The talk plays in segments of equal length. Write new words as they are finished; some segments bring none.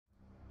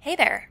Hey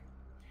there!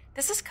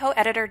 This is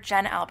co-editor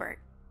Jen Albert,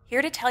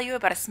 here to tell you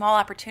about a small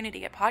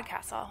opportunity at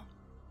PodCastle.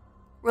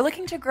 We're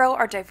looking to grow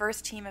our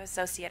diverse team of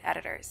associate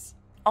editors,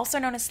 also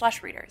known as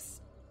slush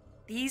readers.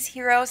 These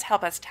heroes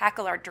help us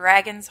tackle our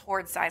dragon's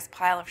hoard-sized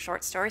pile of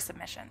short story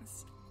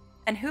submissions.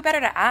 And who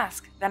better to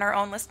ask than our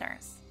own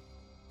listeners?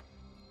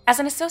 As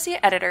an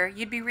associate editor,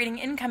 you'd be reading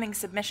incoming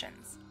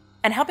submissions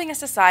and helping us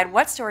decide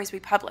what stories we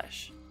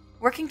publish,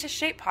 working to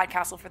shape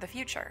PodCastle for the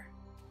future.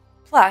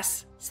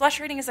 Plus, slush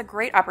reading is a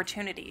great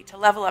opportunity to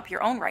level up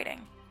your own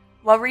writing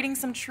while reading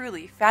some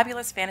truly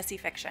fabulous fantasy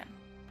fiction.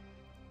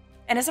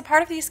 And as a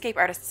part of the Escape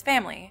Artists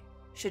family,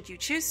 should you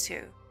choose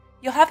to,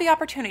 you'll have the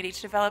opportunity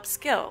to develop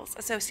skills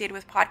associated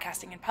with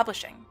podcasting and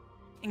publishing,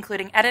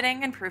 including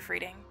editing and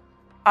proofreading,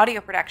 audio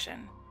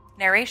production,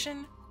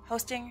 narration,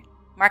 hosting,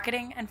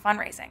 marketing, and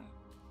fundraising.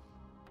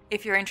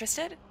 If you're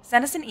interested,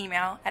 send us an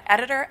email at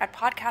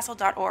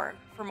editor@podcastle.org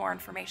for more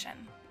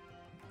information.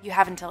 You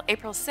have until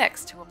April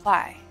 6th to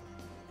apply.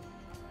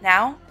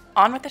 Now,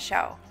 on with the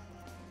show.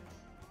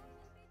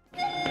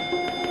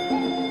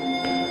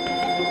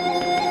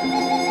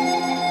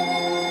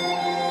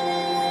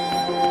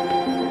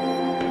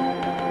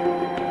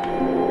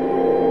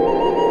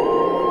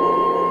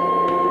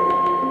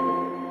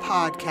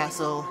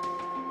 PodCastle,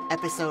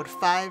 episode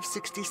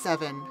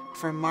 567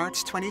 for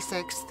March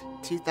 26th,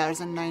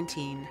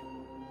 2019.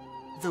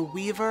 The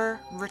Weaver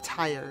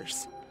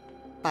Retires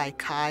by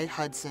Kai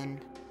Hudson.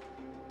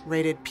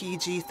 Rated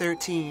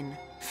PG-13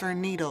 for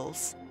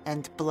needles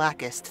and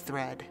blackest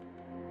thread.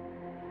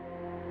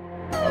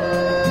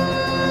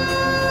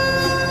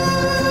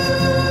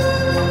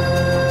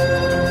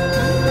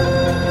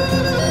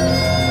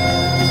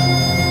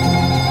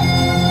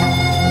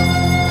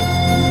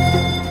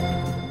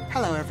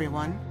 Hello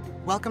everyone,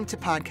 welcome to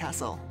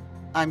PodCastle.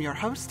 I'm your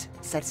host,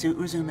 Setsu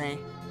Uzume,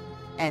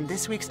 and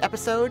this week's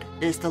episode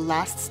is the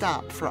last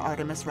stop for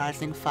Artemis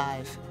Rising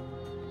 5.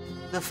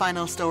 The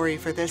final story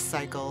for this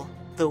cycle,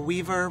 The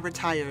Weaver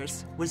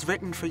Retires, was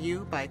written for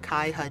you by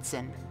Kai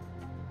Hudson.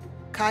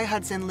 Kai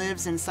Hudson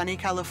lives in sunny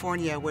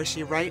California where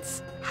she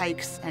writes,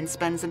 hikes, and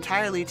spends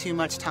entirely too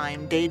much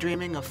time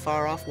daydreaming of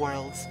far-off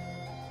worlds.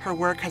 Her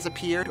work has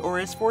appeared or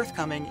is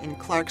forthcoming in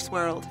Clark's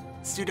World,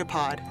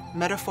 Pseudopod,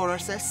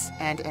 Metaphorosis,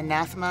 and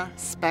Anathema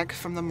Spec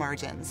from the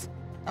Margins,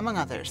 among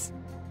others.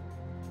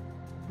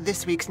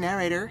 This week's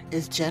narrator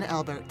is Jen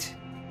Albert.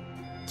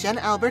 Jen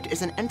Albert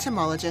is an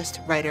entomologist,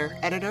 writer,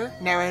 editor,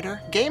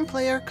 narrator, game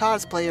player,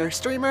 cosplayer,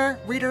 streamer,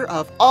 reader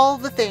of all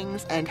the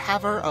things, and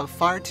haver of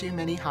far too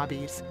many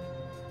hobbies.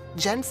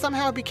 Jen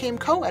somehow became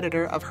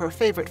co-editor of her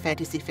favorite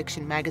fantasy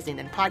fiction magazine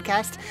and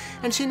podcast,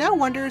 and she now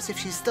wonders if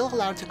she's still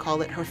allowed to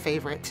call it her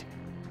favorite.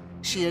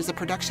 She is a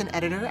production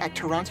editor at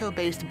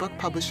Toronto-based book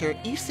publisher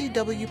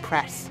ECW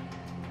Press.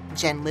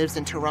 Jen lives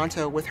in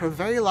Toronto with her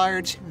very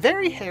large,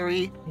 very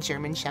hairy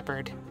German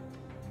Shepherd.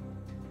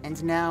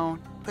 And now,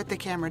 put the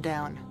camera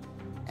down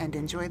and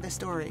enjoy the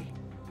story.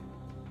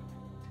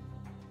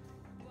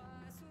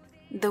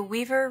 The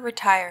Weaver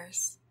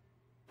Retires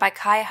by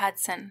Kai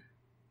Hudson.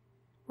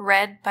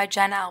 Read by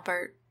Jen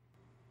Albert.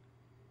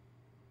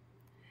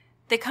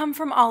 They come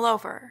from all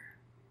over.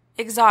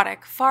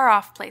 Exotic,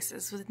 far-off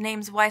places with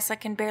names Wysa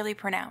can barely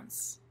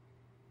pronounce.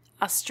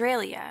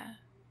 Australia,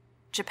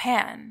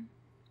 Japan,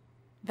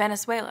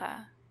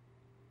 Venezuela.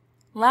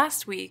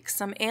 Last week,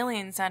 some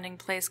alien-sounding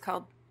place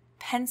called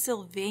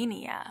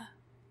Pennsylvania.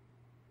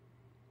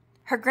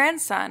 Her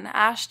grandson,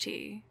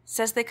 Ashti,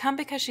 says they come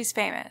because she's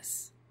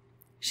famous.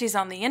 She's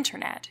on the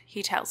internet,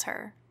 he tells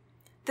her.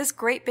 This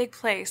great big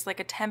place like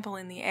a temple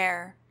in the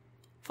air,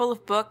 full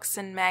of books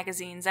and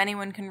magazines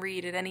anyone can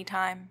read at any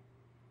time.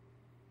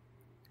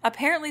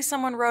 Apparently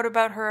someone wrote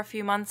about her a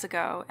few months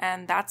ago,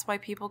 and that's why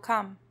people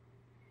come.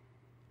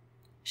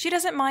 She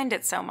doesn't mind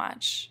it so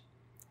much.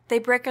 They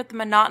break up the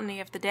monotony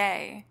of the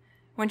day,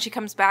 when she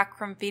comes back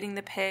from feeding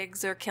the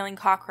pigs or killing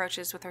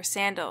cockroaches with her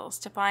sandals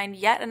to find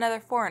yet another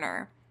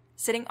foreigner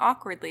sitting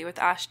awkwardly with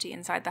Ashti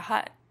inside the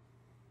hut.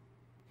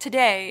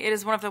 Today, it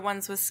is one of the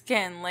ones with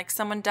skin like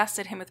someone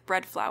dusted him with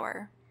bread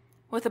flour,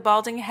 with a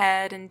balding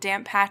head and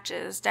damp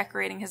patches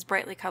decorating his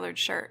brightly colored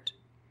shirt.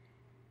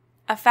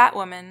 A fat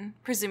woman,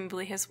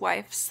 presumably his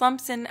wife,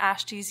 slumps in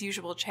Ashti's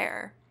usual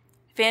chair,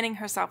 fanning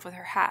herself with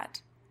her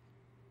hat.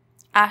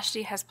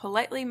 Ashti has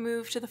politely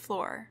moved to the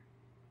floor.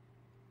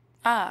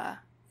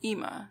 "Ah,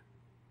 Ima,"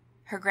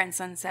 her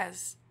grandson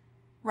says,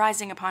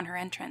 rising upon her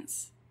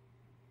entrance.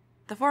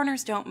 "The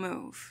foreigners don't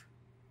move.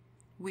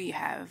 We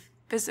have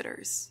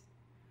visitors."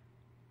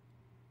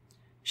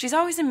 She's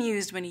always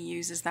amused when he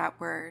uses that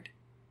word.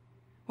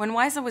 When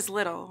Wysa was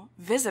little,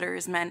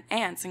 visitors meant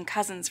aunts and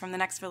cousins from the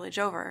next village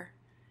over,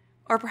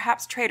 or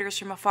perhaps traders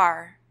from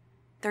afar,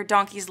 their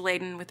donkeys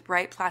laden with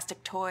bright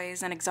plastic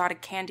toys and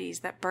exotic candies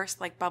that burst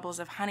like bubbles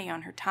of honey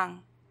on her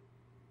tongue.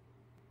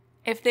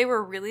 If they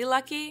were really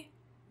lucky,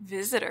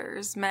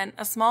 visitors meant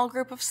a small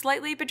group of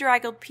slightly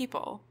bedraggled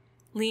people,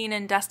 lean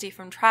and dusty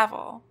from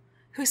travel,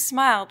 who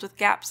smiled with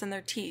gaps in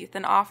their teeth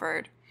and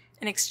offered,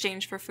 in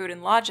exchange for food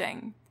and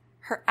lodging,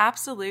 her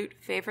absolute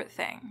favorite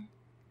thing: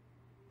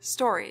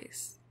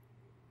 stories.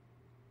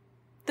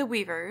 The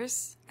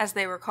weavers, as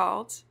they were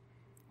called,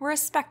 were a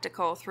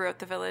spectacle throughout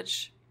the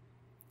village.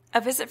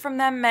 A visit from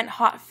them meant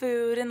hot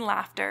food and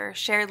laughter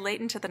shared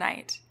late into the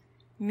night,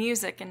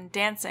 music and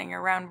dancing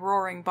around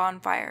roaring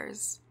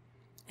bonfires,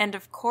 and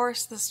of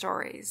course the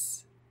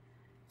stories.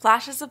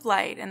 Flashes of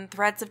light and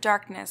threads of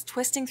darkness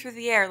twisting through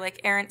the air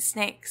like errant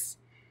snakes,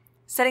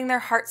 setting their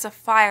hearts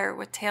afire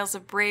with tales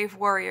of brave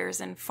warriors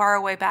and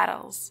faraway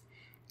battles,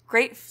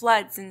 great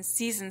floods and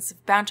seasons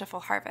of bountiful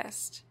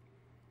harvest.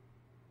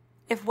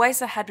 If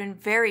Weissa had been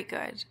very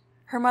good,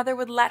 her mother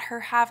would let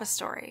her have a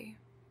story,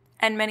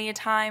 and many a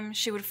time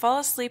she would fall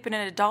asleep in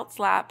an adult's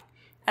lap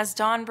as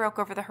dawn broke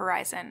over the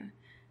horizon,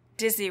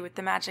 dizzy with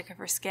the magic of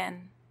her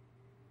skin.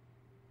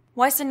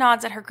 Weissa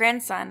nods at her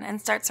grandson and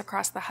starts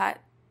across the hut,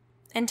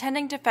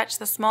 intending to fetch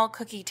the small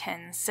cookie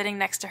tin sitting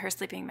next to her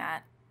sleeping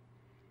mat.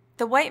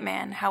 The white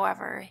man,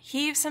 however,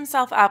 heaves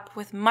himself up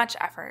with much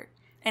effort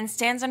and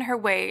stands in her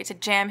way to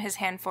jam his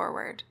hand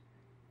forward.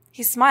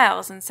 He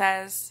smiles and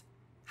says,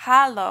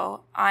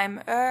 "Hallo,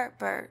 I'm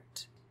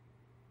Bert,"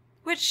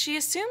 which she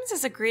assumes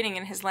is a greeting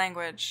in his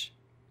language.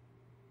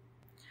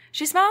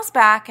 She smiles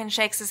back and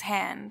shakes his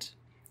hand.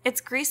 It's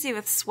greasy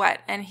with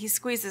sweat and he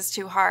squeezes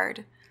too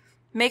hard,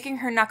 making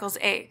her knuckles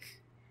ache.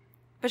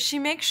 But she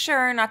makes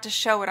sure not to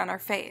show it on her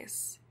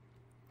face.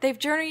 They've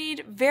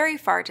journeyed very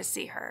far to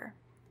see her.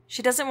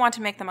 She doesn't want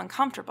to make them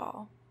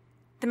uncomfortable.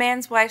 The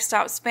man's wife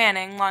stops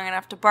fanning long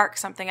enough to bark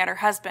something at her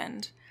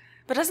husband,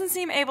 but doesn't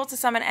seem able to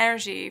summon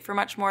energy for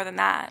much more than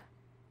that.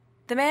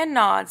 The man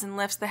nods and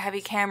lifts the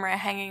heavy camera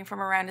hanging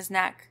from around his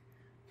neck,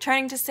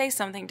 trying to say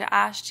something to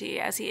Ashti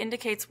as he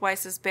indicates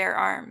Weissa's bare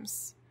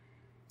arms.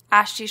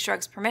 Ashti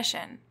shrugs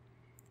permission.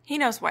 He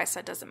knows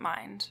Weissa doesn't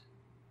mind.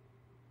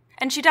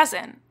 And she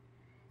doesn't.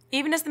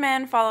 Even as the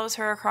man follows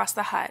her across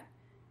the hut,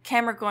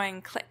 camera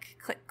going click,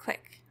 click,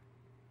 click,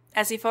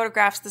 as he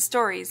photographs the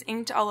stories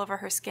inked all over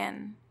her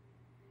skin.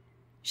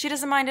 She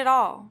doesn't mind at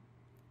all.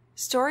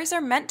 Stories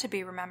are meant to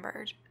be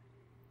remembered.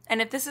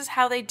 And if this is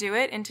how they do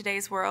it in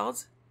today's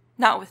world,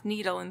 not with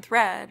needle and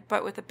thread,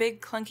 but with a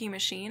big clunky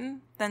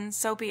machine, then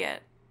so be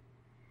it.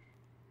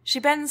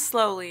 She bends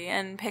slowly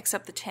and picks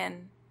up the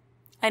tin,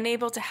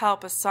 unable to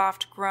help a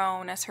soft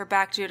groan as her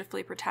back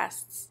dutifully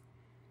protests.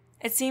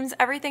 It seems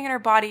everything in her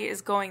body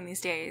is going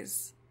these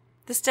days.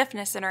 The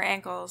stiffness in her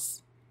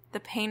ankles, the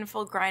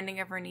painful grinding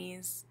of her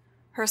knees,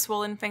 her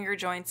swollen finger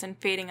joints and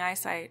fading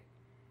eyesight.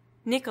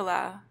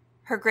 Nicola,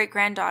 her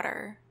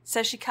great-granddaughter,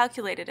 says she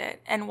calculated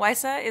it, and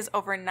Weissa is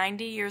over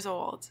 90 years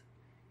old.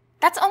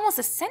 "That's almost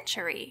a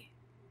century,"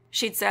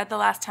 she'd said the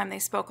last time they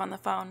spoke on the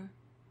phone.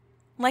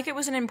 Like it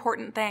was an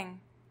important thing.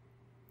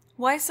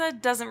 Weissa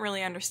doesn't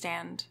really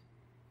understand.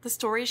 The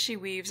stories she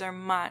weaves are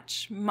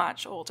much,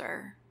 much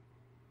older.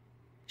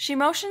 She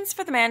motions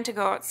for the man to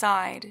go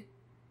outside.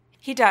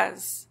 He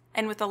does,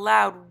 and with a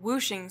loud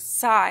whooshing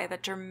sigh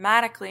that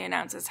dramatically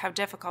announces how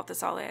difficult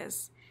this all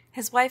is,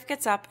 his wife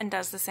gets up and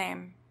does the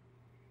same.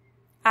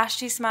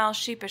 Ashti smiles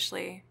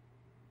sheepishly.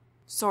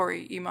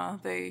 "Sorry,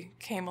 Ima, they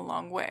came a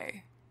long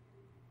way."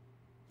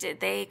 "Did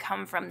they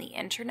come from the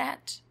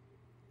internet?"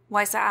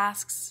 Weissa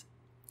asks,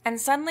 and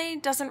suddenly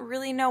doesn't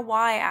really know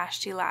why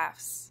Ashti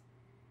laughs.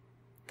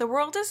 The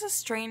world is a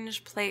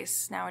strange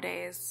place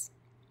nowadays.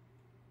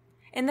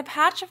 In the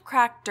patch of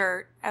cracked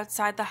dirt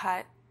outside the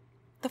hut,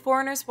 the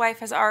foreigner's wife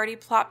has already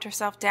plopped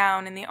herself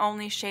down in the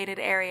only shaded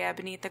area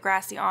beneath the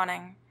grassy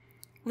awning,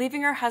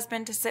 leaving her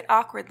husband to sit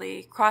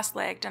awkwardly,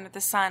 cross-legged under the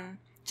sun,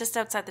 just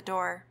outside the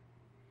door.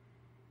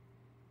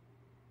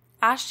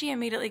 Ashti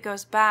immediately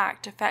goes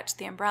back to fetch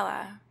the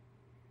umbrella.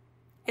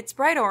 It's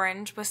bright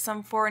orange with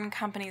some foreign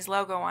company's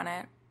logo on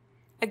it,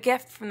 a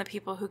gift from the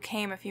people who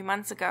came a few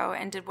months ago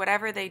and did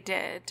whatever they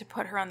did to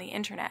put her on the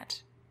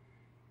internet.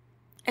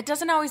 It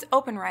doesn't always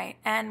open right,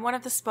 and one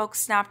of the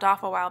spokes snapped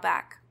off a while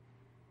back.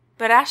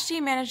 But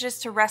Ashti manages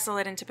to wrestle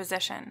it into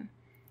position,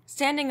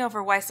 standing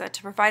over Weissa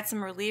to provide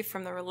some relief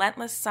from the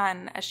relentless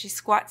sun as she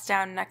squats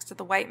down next to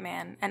the white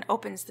man and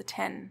opens the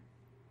tin.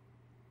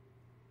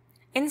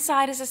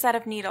 Inside is a set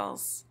of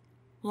needles,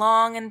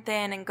 long and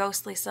thin and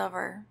ghostly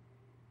silver.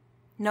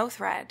 No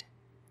thread.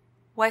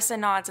 Weissa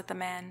nods at the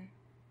man.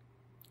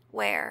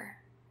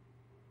 "Where?"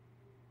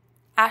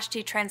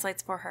 Ashti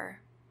translates for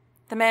her.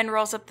 The man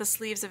rolls up the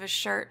sleeves of his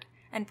shirt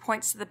and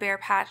points to the bare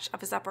patch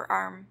of his upper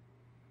arm.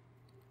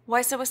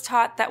 Weissa was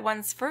taught that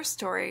one's first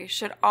story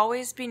should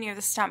always be near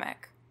the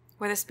stomach,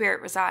 where the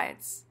spirit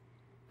resides,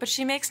 but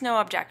she makes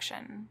no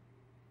objection.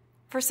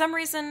 For some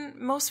reason,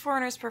 most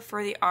foreigners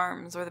prefer the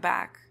arms or the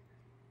back,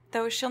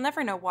 though she'll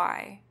never know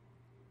why.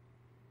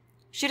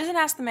 She doesn't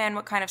ask the man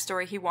what kind of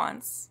story he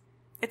wants.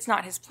 It's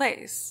not his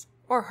place,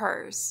 or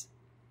hers.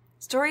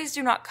 Stories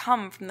do not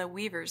come from the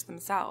weavers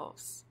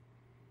themselves.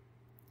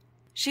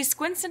 She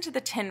squints into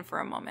the tin for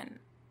a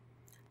moment,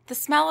 the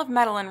smell of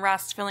metal and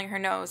rust filling her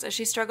nose as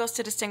she struggles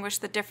to distinguish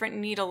the different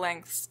needle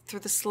lengths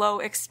through the slow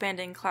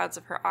expanding clouds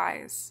of her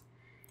eyes.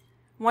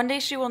 One day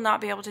she will not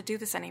be able to do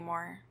this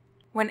anymore,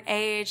 when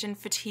age and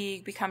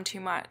fatigue become too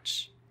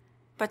much.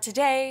 But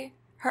today,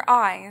 her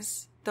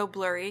eyes, though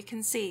blurry,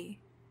 can see,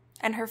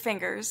 and her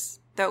fingers,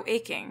 though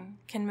aching,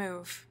 can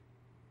move.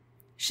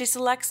 She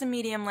selects a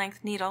medium-length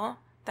needle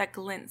that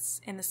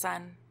glints in the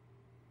sun.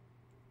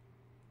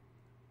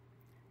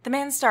 The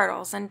man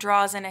startles and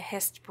draws in a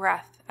hissed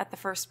breath at the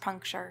first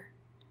puncture,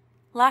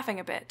 laughing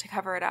a bit to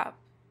cover it up.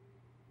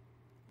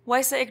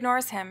 Weissa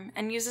ignores him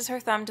and uses her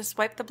thumb to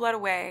swipe the blood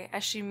away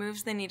as she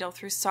moves the needle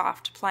through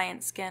soft,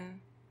 pliant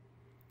skin.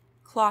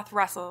 Cloth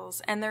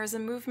rustles, and there is a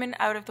movement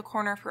out of the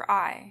corner of her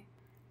eye,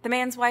 the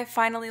man's wife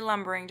finally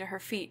lumbering to her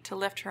feet to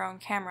lift her own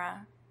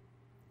camera.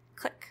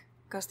 Click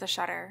goes the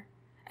shutter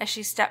as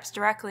she steps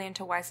directly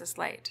into Weissa's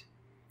light.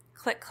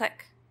 Click,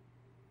 click.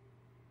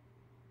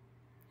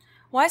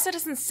 Weissa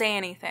doesn't say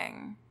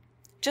anything,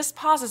 just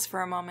pauses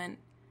for a moment,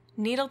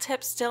 needle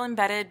tips still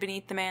embedded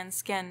beneath the man's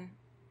skin.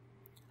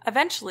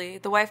 Eventually,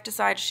 the wife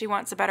decides she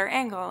wants a better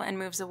angle and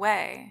moves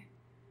away.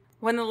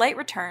 When the light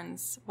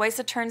returns,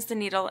 Weissa turns the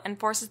needle and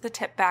forces the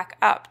tip back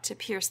up to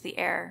pierce the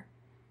air.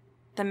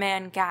 The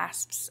man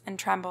gasps and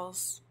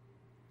trembles.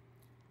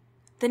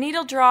 The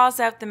needle draws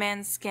out the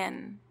man's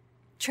skin,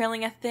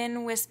 trailing a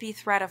thin, wispy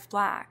thread of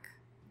black.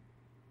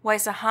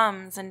 Weissa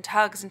hums and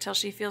tugs until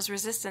she feels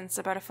resistance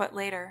about a foot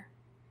later.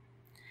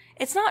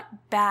 It's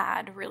not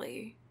bad,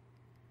 really.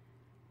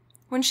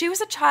 When she was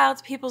a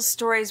child, people's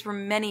stories were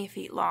many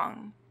feet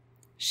long,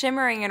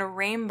 shimmering in a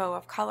rainbow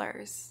of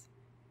colors.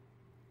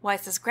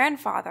 Weissa's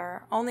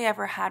grandfather only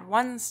ever had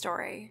one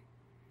story,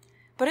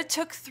 but it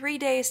took 3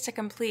 days to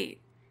complete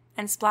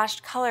and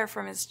splashed color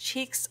from his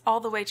cheeks all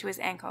the way to his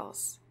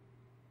ankles.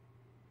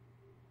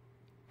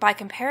 By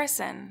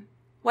comparison,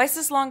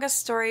 Weissa's longest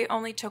story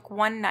only took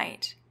 1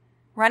 night,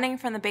 running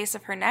from the base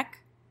of her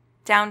neck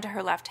down to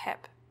her left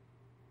hip.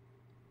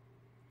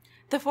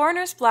 The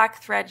foreigner's black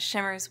thread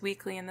shimmers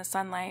weakly in the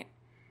sunlight.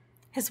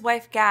 His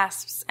wife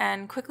gasps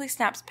and quickly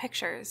snaps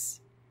pictures.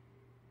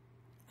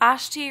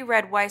 Ashti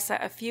read Weissa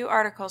a few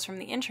articles from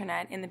the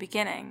internet in the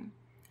beginning.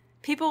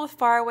 People with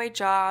faraway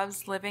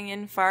jobs, living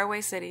in faraway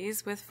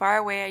cities, with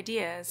faraway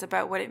ideas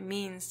about what it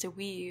means to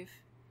weave.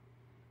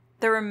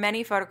 There were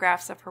many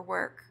photographs of her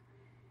work,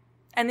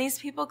 and these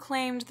people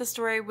claimed the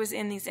story was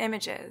in these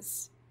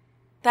images,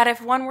 that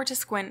if one were to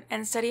squint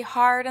and study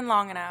hard and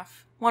long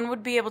enough, one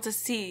would be able to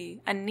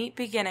see a neat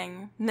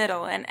beginning,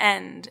 middle, and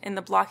end in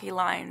the blocky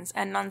lines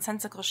and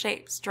nonsensical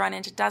shapes drawn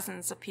into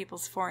dozens of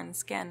people's foreign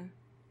skin.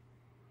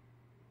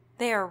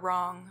 They are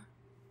wrong.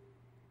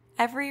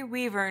 Every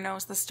weaver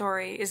knows the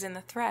story is in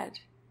the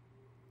thread.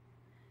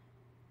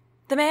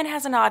 The man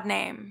has an odd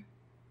name,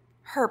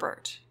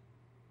 Herbert.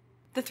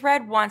 The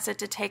thread wants it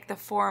to take the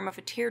form of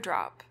a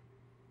teardrop,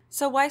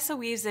 so Weissa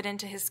weaves it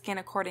into his skin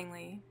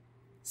accordingly,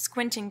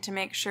 squinting to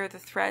make sure the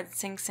thread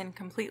sinks in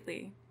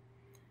completely,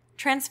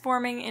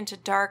 transforming into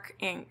dark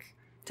ink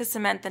to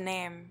cement the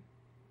name,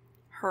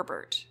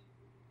 Herbert.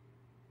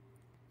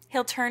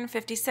 He'll turn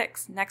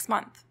 56 next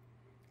month,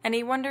 and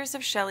he wonders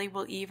if Shelley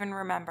will even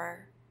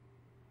remember.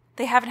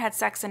 They haven't had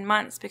sex in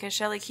months because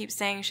Shelley keeps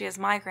saying she has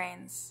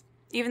migraines,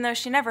 even though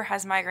she never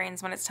has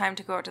migraines when it's time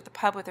to go out to the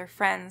pub with her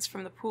friends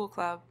from the pool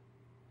club.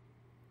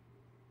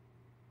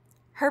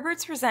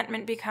 Herbert's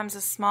resentment becomes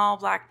a small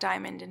black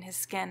diamond in his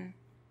skin.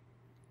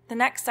 The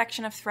next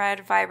section of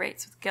thread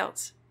vibrates with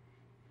guilt,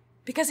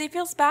 because he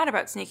feels bad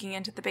about sneaking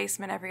into the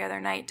basement every other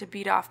night to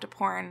beat off to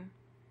porn,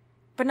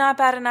 but not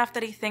bad enough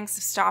that he thinks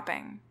of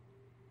stopping.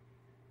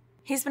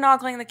 He's been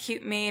ogling the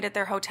cute maid at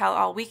their hotel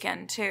all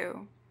weekend,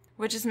 too,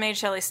 which has made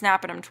Shelley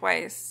snap at him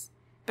twice.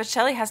 But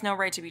Shelley has no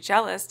right to be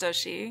jealous, does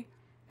she?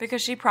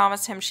 Because she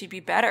promised him she'd be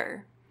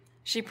better.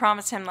 She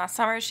promised him last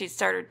summer she'd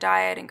start her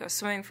diet and go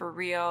swimming for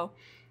real,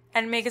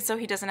 and make it so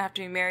he doesn't have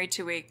to be married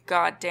to a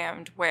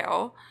goddamned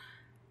whale.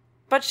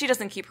 But she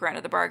doesn't keep her end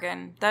of the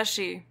bargain, does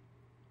she?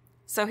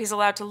 So he's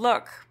allowed to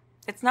look.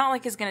 It's not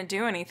like he's going to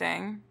do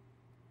anything.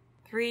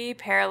 3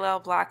 parallel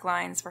black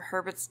lines for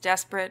Herbert's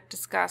desperate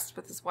disgust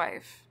with his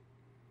wife.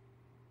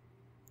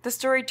 The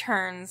story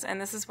turns, and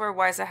this is where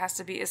Weissa has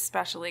to be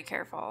especially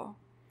careful.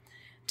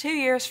 2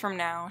 years from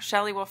now,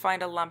 Shelley will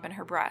find a lump in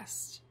her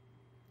breast.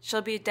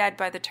 She'll be dead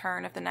by the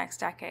turn of the next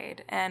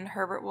decade, and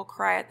Herbert will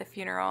cry at the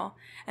funeral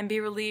and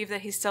be relieved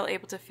that he's still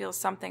able to feel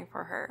something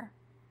for her,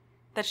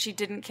 that she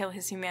didn't kill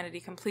his humanity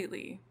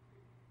completely.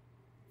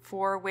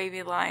 4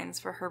 wavy lines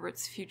for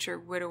Herbert's future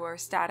widower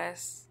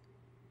status.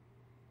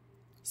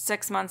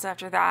 6 months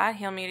after that,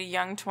 he'll meet a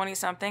young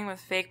 20-something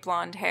with fake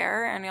blonde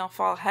hair, and he'll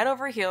fall head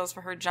over heels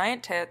for her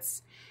giant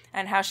tits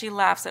and how she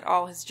laughs at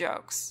all his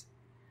jokes,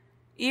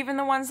 even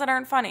the ones that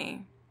aren't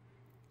funny.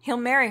 He'll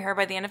marry her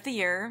by the end of the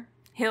year.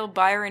 He'll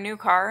buy her a new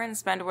car and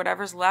spend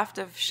whatever's left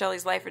of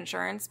Shelley's life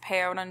insurance,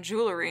 pay out on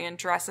jewelry and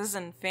dresses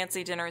and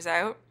fancy dinners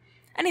out,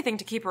 anything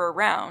to keep her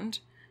around,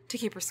 to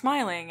keep her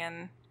smiling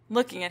and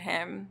looking at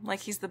him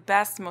like he's the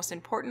best, most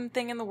important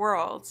thing in the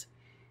world.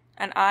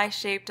 An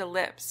eye-shaped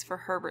ellipse for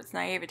Herbert's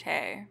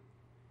naivete.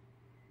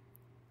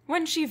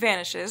 When she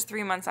vanishes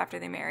 3 months after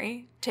they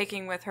marry,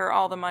 taking with her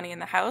all the money in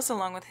the house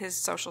along with his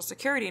social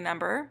security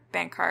number,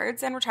 bank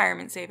cards, and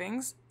retirement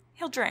savings,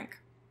 he'll drink.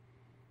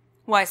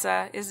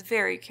 Weissa is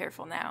very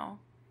careful now,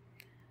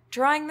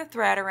 drawing the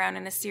thread around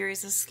in a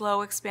series of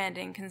slow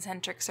expanding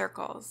concentric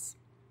circles.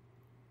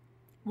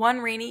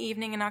 One rainy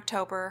evening in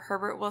October,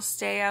 Herbert will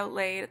stay out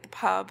late at the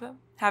pub,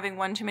 having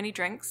one too many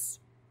drinks.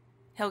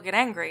 He'll get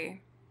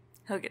angry.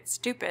 He'll get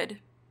stupid.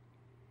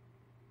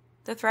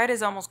 The thread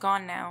is almost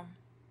gone now.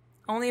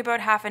 Only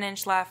about half an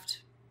inch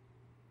left.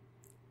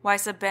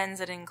 Wysa bends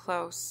it in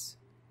close,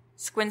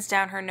 squints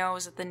down her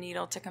nose at the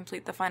needle to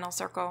complete the final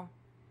circle.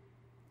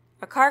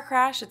 A car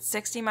crash at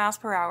 60 miles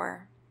per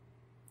hour.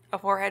 A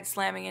forehead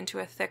slamming into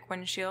a thick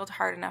windshield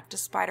hard enough to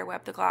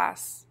spiderweb the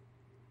glass.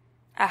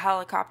 A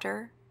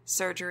helicopter,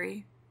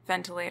 surgery,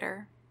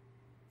 ventilator.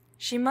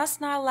 She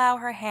must not allow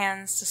her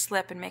hands to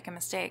slip and make a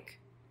mistake.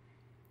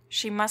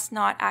 She must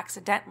not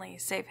accidentally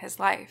save his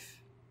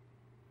life.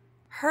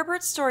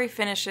 Herbert's story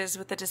finishes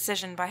with a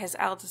decision by his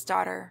eldest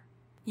daughter,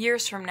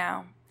 years from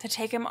now, to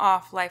take him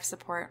off life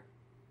support.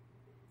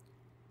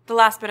 The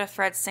last bit of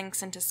thread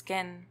sinks into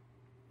skin,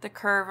 the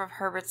curve of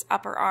Herbert's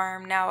upper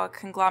arm now a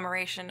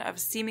conglomeration of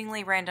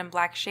seemingly random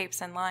black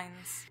shapes and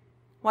lines.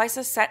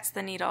 Wysa sets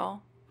the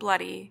needle,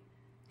 bloody,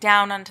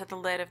 down onto the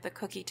lid of the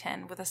cookie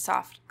tin with a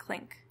soft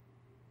clink.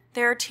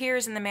 There are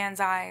tears in the man's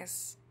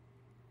eyes.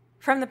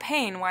 From the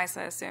pain,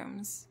 Wysa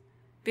assumes,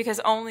 because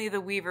only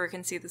the weaver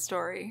can see the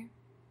story.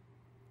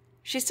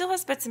 She still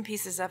has bits and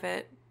pieces of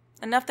it,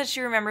 enough that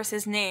she remembers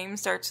his name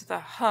starts with a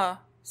huh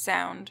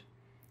sound,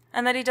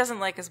 and that he doesn't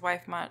like his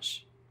wife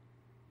much.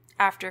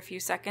 After a few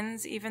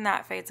seconds, even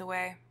that fades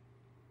away.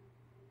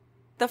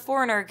 The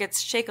foreigner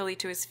gets shakily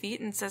to his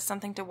feet and says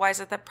something to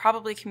Wysa that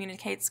probably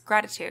communicates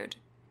gratitude.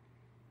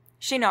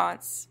 She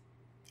nods.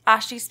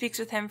 Ashti speaks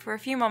with him for a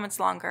few moments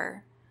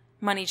longer.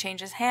 Money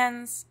changes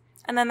hands,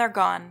 and then they're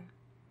gone.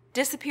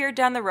 Disappeared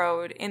down the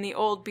road in the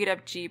old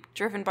beat-up Jeep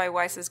driven by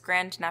Wysa's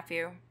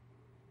grandnephew.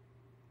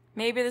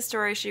 Maybe the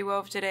story she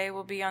wove today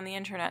will be on the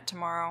internet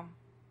tomorrow.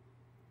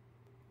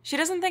 She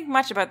doesn't think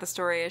much about the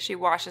story as she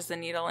washes the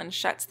needle and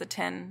shuts the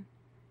tin.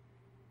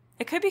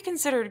 It could be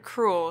considered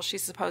cruel, she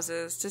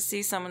supposes, to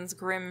see someone's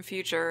grim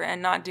future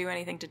and not do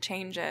anything to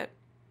change it.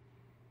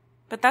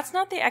 But that's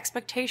not the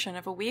expectation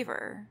of a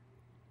weaver.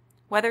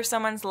 Whether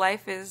someone's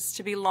life is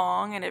to be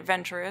long and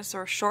adventurous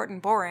or short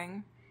and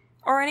boring,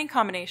 or any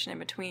combination in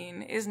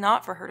between, is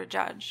not for her to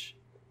judge.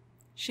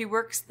 She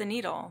works the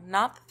needle,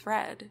 not the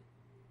thread.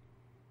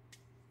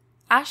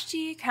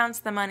 Ashti counts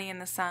the money in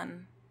the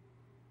sun.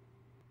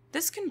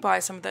 "This can buy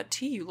some of that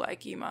tea you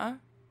like,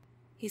 Ema,"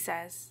 he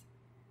says.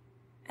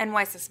 And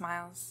Wysa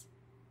smiles.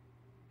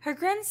 Her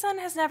grandson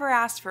has never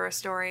asked for a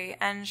story,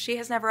 and she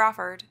has never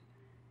offered.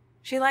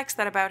 She likes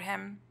that about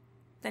him,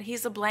 that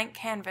he's a blank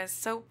canvas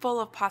so full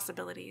of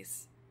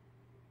possibilities.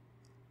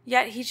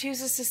 Yet he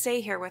chooses to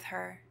stay here with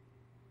her.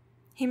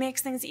 He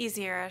makes things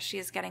easier as she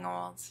is getting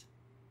old.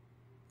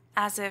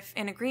 As if,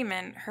 in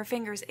agreement, her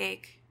fingers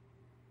ache.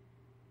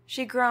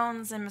 She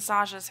groans and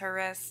massages her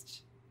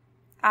wrist.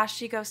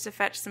 Ashti goes to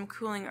fetch some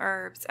cooling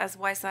herbs as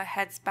Wysa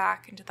heads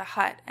back into the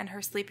hut and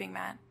her sleeping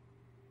mat.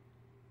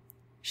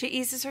 She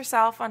eases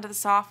herself onto the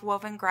soft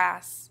woven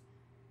grass,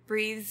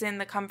 breathes in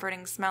the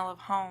comforting smell of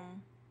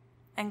home,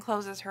 and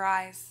closes her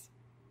eyes.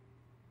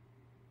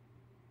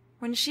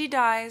 When she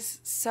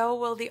dies, so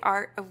will the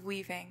art of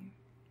weaving.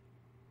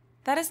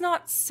 That is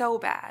not so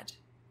bad.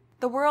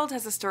 The world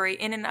has a story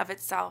in and of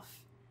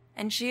itself,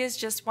 and she is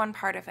just one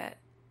part of it.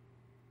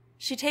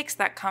 She takes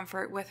that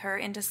comfort with her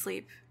into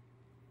sleep.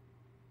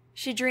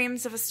 She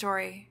dreams of a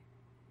story.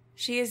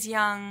 She is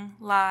young,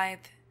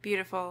 lithe,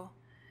 beautiful.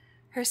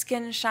 Her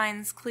skin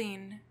shines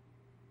clean,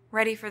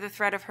 ready for the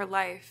thread of her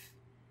life.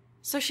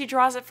 So she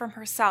draws it from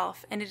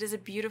herself, and it is a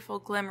beautiful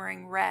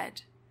glimmering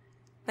red,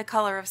 the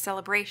color of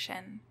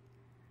celebration.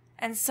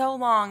 And so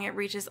long it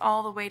reaches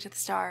all the way to the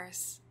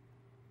stars,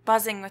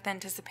 buzzing with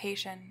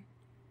anticipation.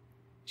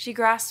 She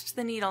grasps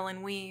the needle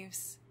and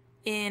weaves,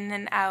 in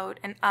and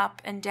out and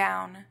up and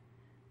down,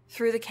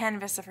 through the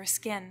canvas of her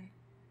skin.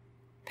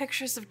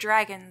 Pictures of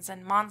dragons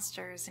and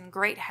monsters and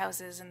great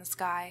houses in the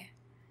sky.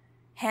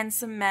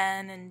 Handsome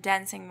men and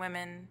dancing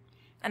women,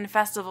 and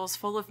festivals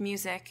full of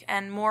music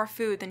and more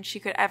food than she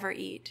could ever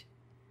eat.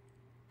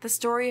 The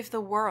story of the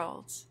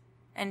world,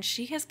 and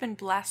she has been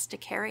blessed to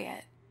carry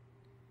it.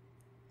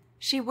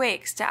 She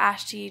wakes to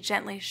Ashti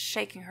gently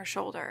shaking her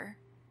shoulder.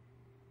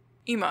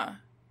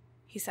 "Ema,"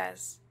 he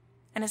says,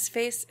 and his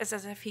face is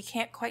as if he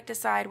can't quite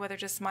decide whether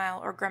to smile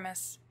or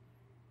grimace.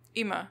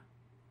 "Ema,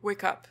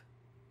 wake up.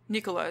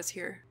 Nicola is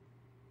here."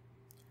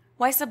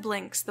 Wysa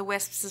blinks the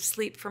wisps of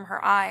sleep from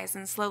her eyes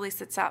and slowly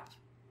sits up.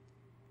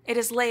 It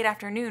is late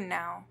afternoon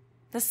now,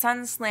 the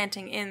sun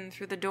slanting in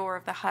through the door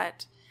of the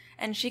hut,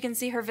 and she can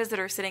see her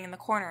visitor sitting in the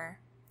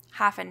corner,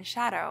 half in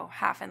shadow,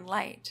 half in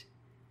light.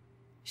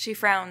 She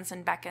frowns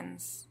and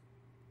beckons.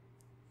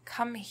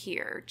 "Come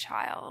here,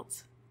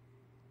 child."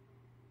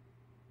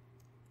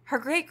 Her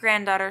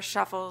great-granddaughter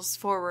shuffles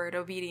forward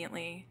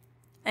obediently,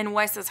 and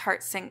Wysa's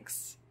heart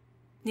sinks.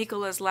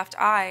 Nicola's left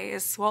eye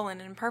is swollen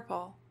and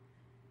purple.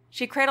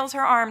 She cradles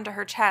her arm to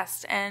her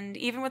chest, and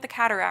even with the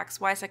cataracts,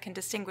 Wysa can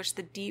distinguish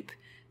the deep,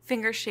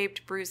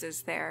 finger-shaped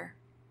bruises there.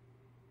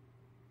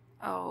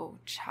 "Oh,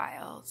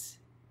 child,"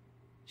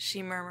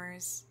 she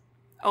murmurs,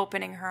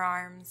 opening her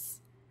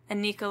arms,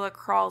 and Nicola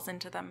crawls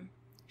into them,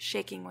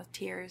 shaking with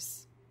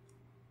tears.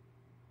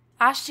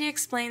 Ashti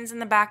explains in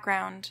the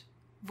background,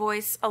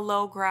 voice a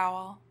low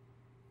growl.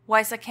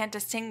 Wysa can't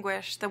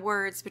distinguish the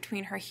words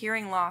between her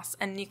hearing loss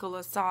and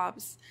Nicola's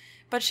sobs,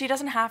 but she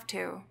doesn't have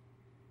to.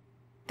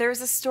 There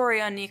is a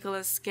story on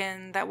Nicola's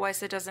skin that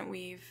Wysa doesn't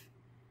weave,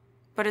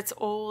 but it's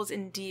old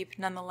and deep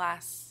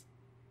nonetheless.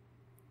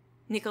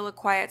 Nicola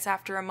quiets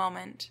after a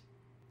moment,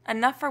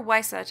 enough for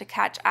Wysa to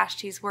catch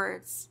Ashti's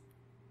words.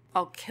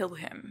 "I'll kill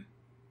him,"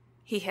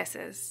 he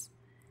hisses,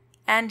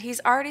 and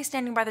he's already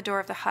standing by the door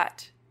of the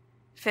hut,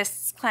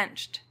 fists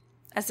clenched,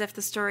 as if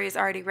the story is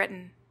already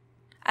written.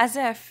 As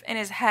if, in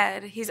his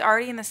head, he's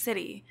already in the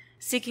city,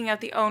 seeking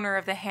out the owner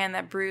of the hand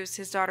that bruised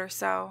his daughter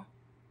so.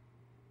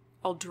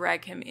 "I'll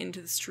drag him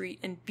into the street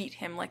and beat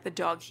him like the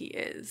dog he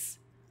is.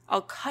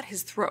 I'll cut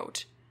his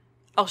throat.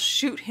 I'll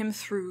shoot him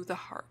through the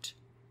heart."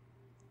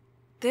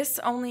 This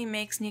only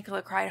makes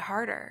Nicola cry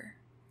harder.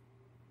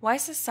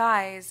 Wysa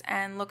sighs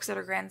and looks at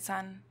her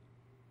grandson.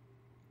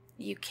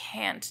 "You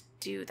can't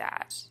do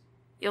that.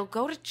 You'll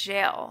go to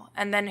jail,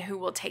 and then who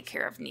will take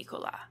care of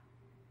Nicola?"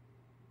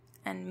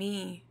 "And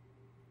me,"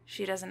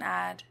 she doesn't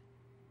add.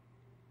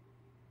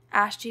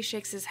 Ashti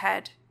shakes his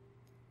head.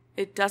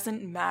 "It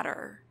doesn't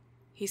matter,"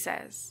 he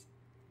says.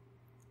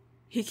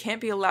 "He can't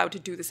be allowed to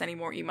do this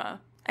anymore,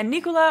 Ima. And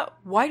Nicola,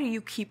 why do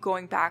you keep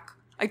going back?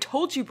 I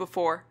told you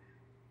before."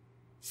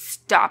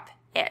 "Stop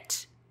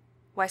it,"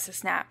 Wysa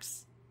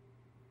snaps.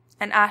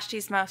 And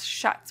Ashti's mouth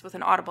shuts with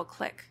an audible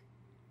click.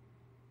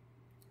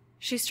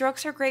 She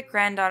strokes her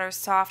great-granddaughter's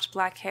soft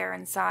black hair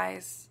and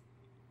sighs.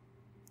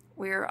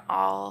 "We're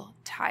all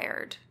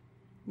tired.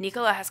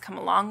 Nicola has come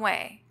a long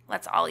way.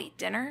 Let's all eat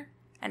dinner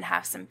and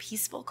have some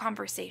peaceful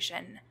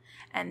conversation,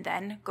 and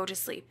then go to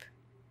sleep.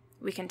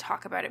 We can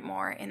talk about it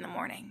more in the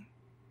morning."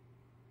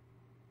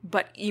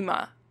 "But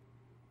Ima..."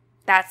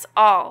 "That's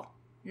all,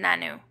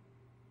 Nanu."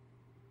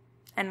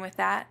 And with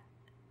that,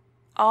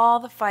 all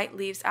the fight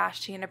leaves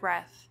Ashti in a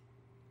breath.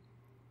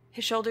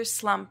 His shoulders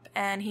slump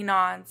and he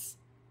nods,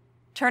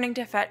 turning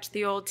to fetch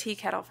the old tea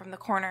kettle from the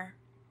corner.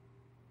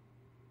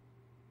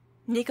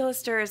 Nicola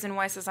stirs in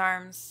Wysa's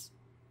arms.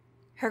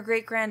 Her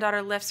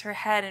great-granddaughter lifts her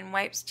head and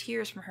wipes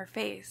tears from her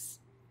face.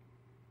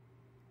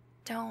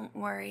 "Don't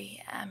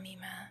worry,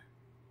 Amima,"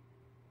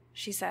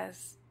 she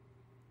says.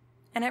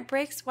 And it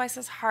breaks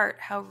Wysa's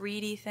heart how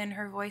reedy thin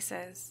her voice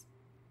is.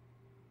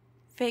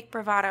 Fake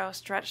bravado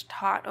stretched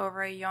taut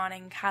over a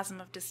yawning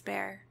chasm of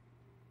despair.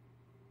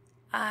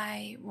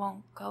 "I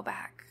won't go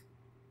back.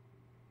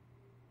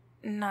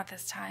 Not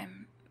this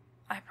time,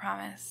 I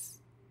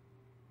promise.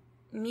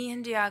 Me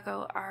and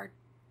Diago are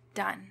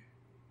done."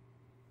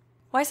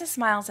 Wysa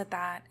smiles at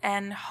that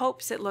and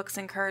hopes it looks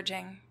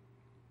encouraging.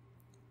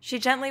 She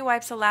gently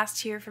wipes a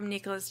last tear from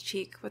Nicola's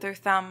cheek with her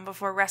thumb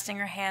before resting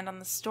her hand on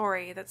the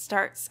story that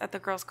starts at the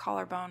girl's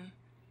collarbone.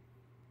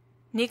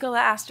 Nicola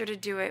asked her to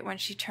do it when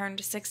she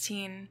turned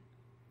 16,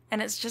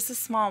 and it's just a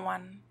small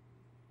one,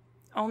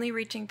 only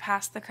reaching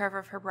past the curve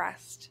of her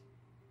breast.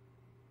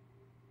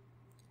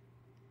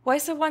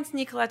 Wysa wants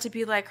Nicola to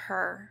be like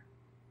her,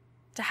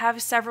 to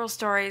have several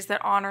stories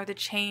that honor the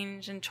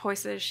change and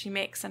choices she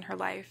makes in her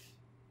life.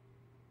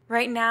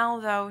 Right now,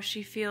 though,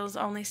 she feels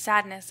only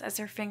sadness as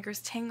her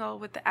fingers tingle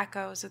with the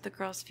echoes of the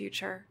girl's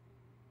future.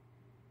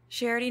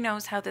 She already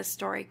knows how this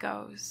story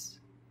goes.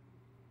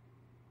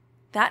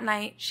 That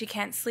night, she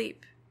can't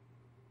sleep.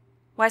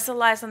 Wysa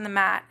lies on the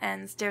mat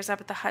and stares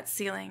up at the hut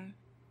ceiling,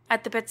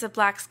 at the bits of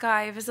black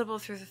sky visible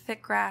through the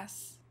thick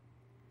grass.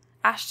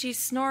 Ashti's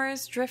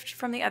snores drift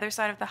from the other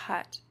side of the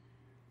hut,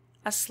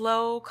 a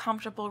slow,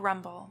 comfortable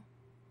rumble.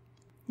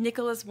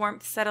 Nicola's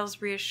warmth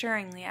settles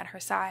reassuringly at her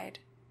side.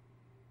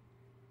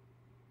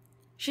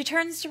 She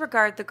turns to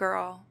regard the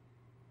girl.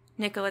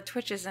 Nicola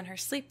twitches in her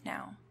sleep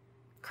now,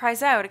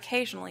 cries out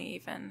occasionally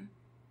even,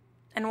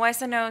 and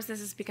Wysa knows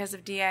this is because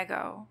of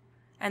Diego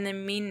and the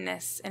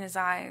meanness in his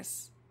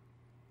eyes.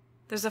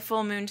 There's a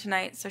full moon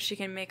tonight, so she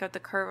can make out the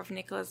curve of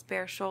Nicola's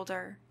bare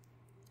shoulder,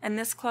 and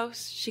this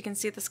close she can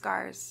see the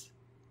scars.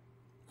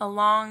 A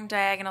long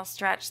diagonal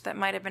stretch that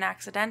might have been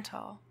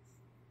accidental,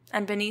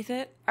 and beneath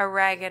it a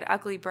ragged,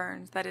 ugly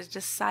burn that is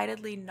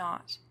decidedly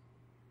not.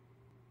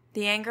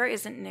 The anger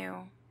isn't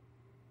new.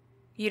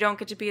 You don't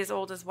get to be as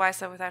old as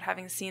Wysa without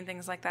having seen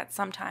things like that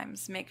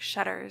sometimes make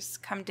shudders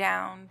come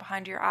down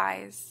behind your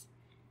eyes,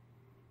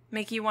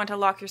 make you want to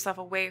lock yourself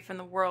away from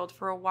the world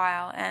for a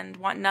while and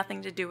want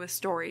nothing to do with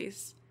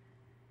stories.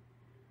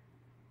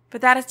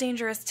 But that is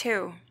dangerous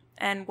too,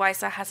 and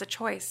Wysa has a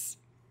choice.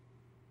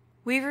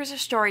 Weavers are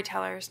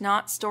storytellers,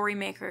 not story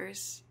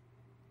makers.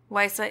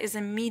 Wysa is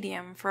a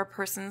medium for a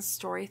person's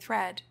story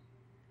thread.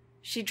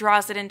 She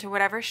draws it into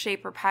whatever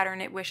shape or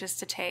pattern it wishes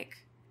to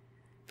take.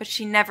 But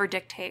she never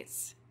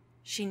dictates.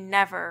 She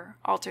never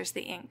alters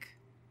the ink.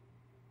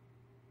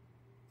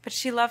 But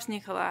she loves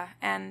Nicola,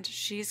 and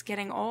she's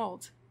getting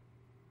old.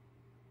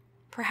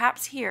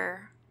 Perhaps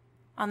here,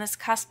 on this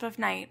cusp of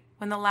night,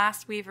 when the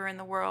last weaver in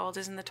the world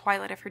is in the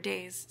twilight of her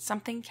days,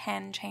 something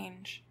can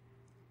change.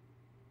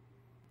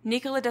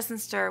 Nicola doesn't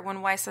stir when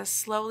Wysa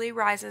slowly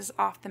rises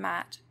off the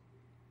mat.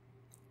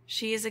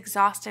 She is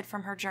exhausted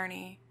from her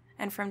journey,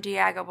 and from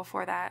Diego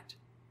before that.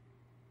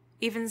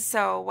 Even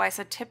so,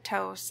 Wysa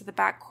tiptoes to the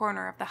back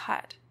corner of the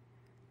hut.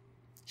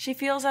 She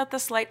feels out the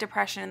slight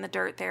depression in the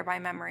dirt there by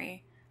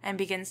memory, and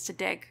begins to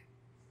dig.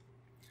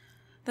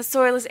 The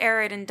soil is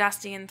arid and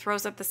dusty and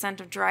throws up the scent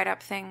of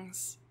dried-up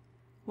things.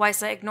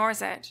 Wysa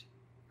ignores it.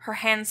 Her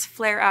hands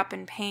flare up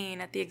in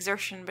pain at the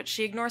exertion, but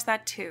she ignores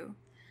that too,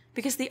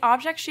 because the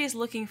object she is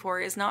looking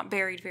for is not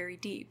buried very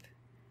deep.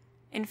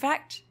 In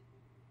fact,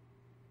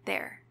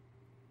 there.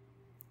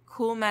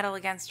 Cool metal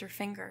against her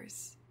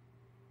fingers.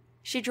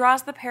 She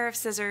draws the pair of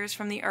scissors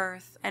from the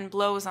earth and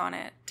blows on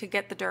it to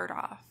get the dirt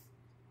off.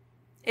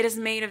 It is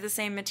made of the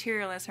same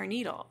material as her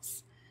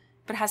needles,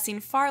 but has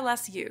seen far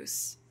less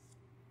use.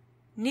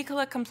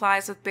 Nicola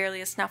complies with barely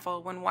a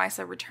snuffle when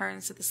Wysa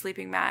returns to the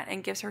sleeping mat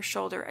and gives her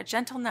shoulder a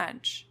gentle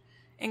nudge,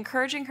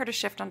 encouraging her to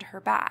shift onto her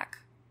back.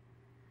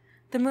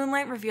 The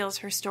moonlight reveals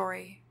her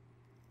story,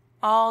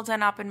 all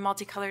done up in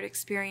multicolored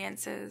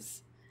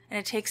experiences, and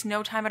it takes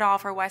no time at all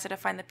for Wysa to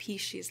find the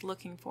piece she is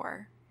looking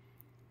for.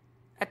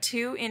 A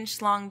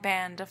 2-inch-long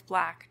band of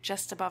black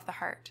just above the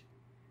heart.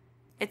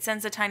 It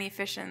sends a tiny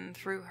fission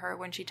through her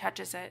when she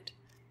touches it.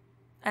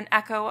 An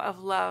echo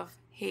of love,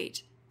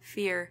 hate,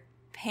 fear,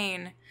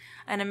 pain,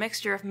 and a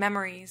mixture of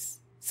memories,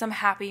 some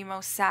happy,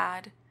 most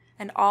sad,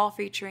 and all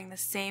featuring the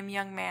same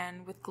young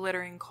man with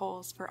glittering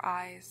coals for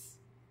eyes.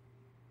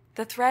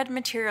 The thread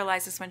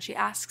materializes when she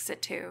asks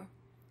it to,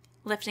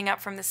 lifting up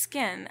from the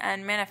skin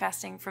and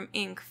manifesting from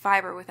ink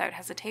fiber without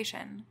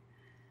hesitation.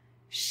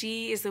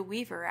 She is a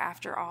weaver,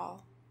 after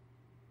all.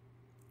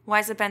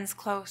 Wysa bends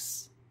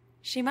close.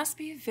 She must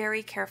be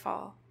very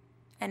careful,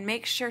 and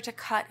make sure to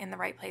cut in the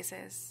right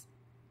places.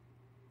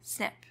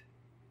 Snip.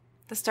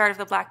 The start of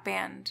the black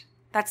band.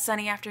 That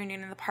sunny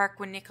afternoon in the park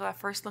when Nicola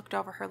first looked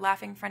over her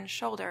laughing friend's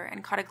shoulder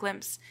and caught a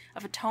glimpse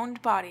of a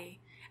toned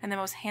body and the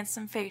most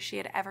handsome face she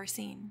had ever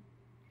seen.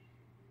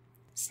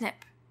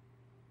 Snip.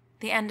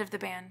 The end of the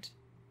band.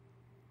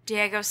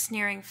 Diego's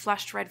sneering,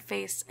 flushed red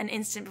face, an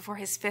instant before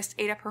his fist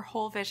ate up her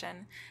whole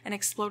vision and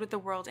exploded the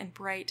world in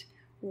bright,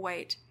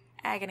 white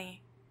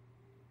agony.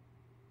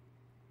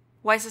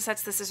 Wysa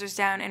sets the scissors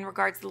down and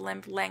regards the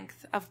limp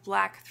length of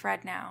black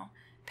thread now,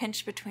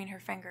 pinched between her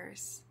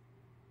fingers.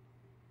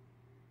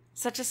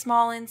 Such a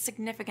small,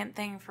 insignificant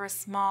thing for a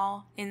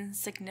small,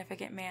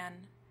 insignificant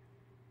man.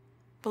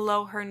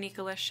 Below her,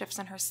 Nicola shifts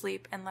in her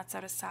sleep and lets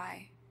out a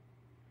sigh.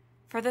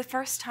 For the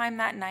first time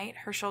that night,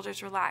 her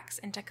shoulders relax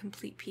into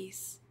complete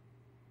peace.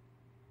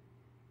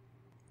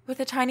 With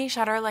a tiny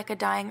shudder like a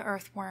dying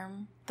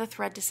earthworm, the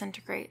thread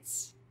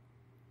disintegrates.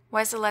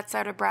 Wysa lets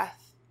out a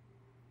breath.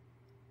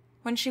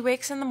 When she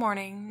wakes in the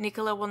morning,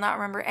 Nicola will not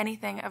remember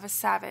anything of a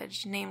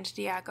savage named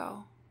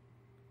Diego.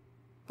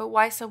 But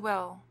Wysa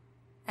will,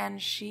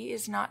 and she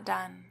is not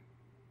done.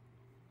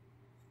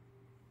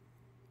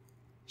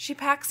 She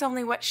packs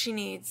only what she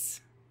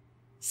needs.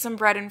 Some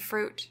bread and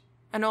fruit,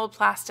 an old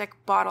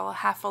plastic bottle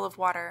half full of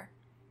water,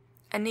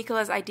 and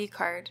Nicola's ID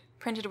card,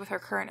 printed with her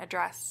current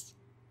address.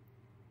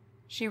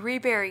 She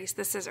reburies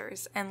the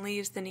scissors and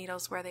leaves the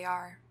needles where they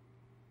are.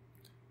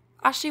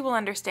 Ashi will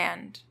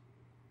understand.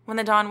 When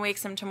the dawn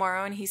wakes him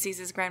tomorrow and he sees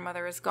his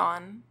grandmother is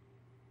gone,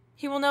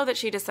 he will know that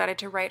she decided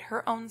to write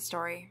her own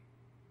story.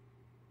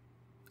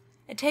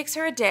 It takes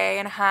her a day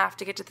and a half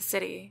to get to the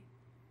city.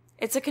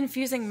 It's a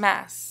confusing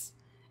mess,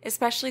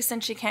 especially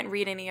since she can't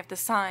read any of the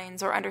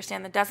signs or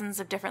understand the dozens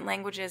of different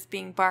languages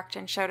being barked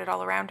and shouted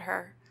all around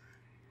her.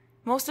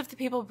 Most of the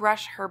people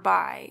brush her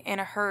by in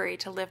a hurry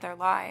to live their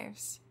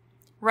lives,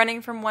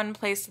 running from one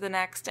place to the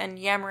next and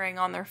yammering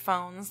on their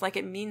phones like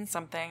it means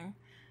something.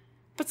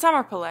 But some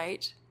are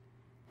polite.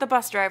 The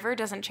bus driver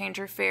doesn't change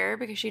her fare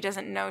because she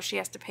doesn't know she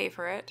has to pay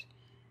for it,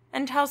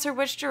 and tells her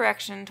which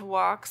direction to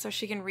walk so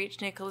she can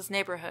reach Nicola's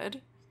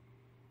neighborhood.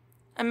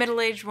 A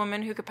middle-aged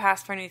woman who could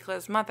pass for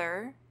Nicola's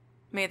mother,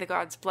 may the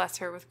gods bless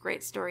her with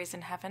great stories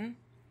in heaven,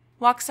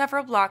 walks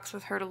several blocks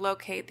with her to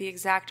locate the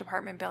exact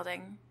apartment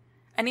building,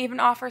 and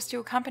even offers to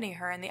accompany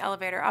her in the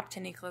elevator up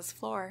to Nicola's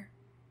floor.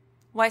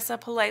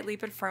 Wysa politely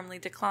but firmly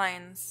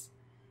declines.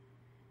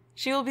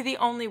 She will be the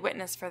only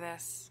witness for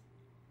this.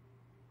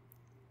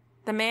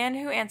 The man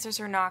who answers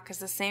her knock has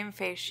the same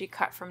face she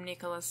cut from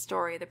Nicola's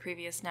story the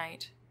previous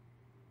night.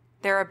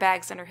 There are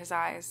bags under his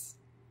eyes.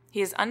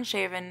 He is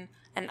unshaven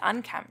and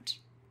unkempt,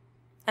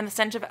 and the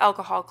scent of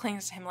alcohol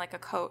clings to him like a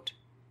coat.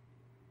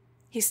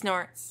 He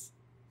snorts,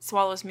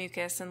 swallows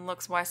mucus, and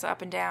looks Wysa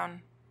up and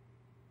down.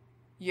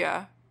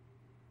 "Yeah?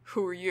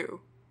 Who are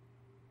you?"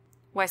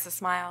 Wysa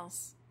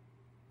smiles.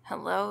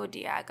 "Hello,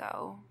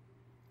 Diego.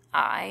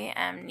 I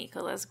am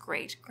Nicola's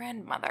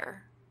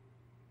great-grandmother."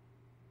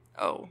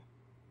 "Oh,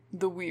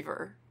 the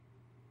Weaver."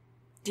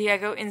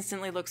 Diego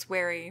instantly looks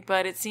wary,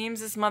 but it seems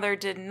his mother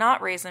did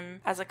not raise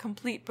him as a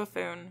complete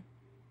buffoon.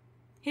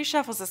 He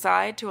shuffles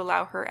aside to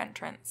allow her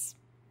entrance.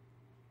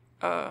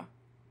 How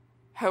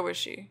is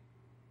she?"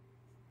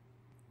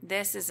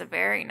 "This is a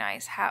very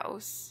nice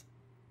house,"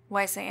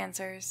 Wysa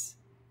answers.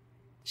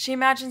 She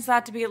imagines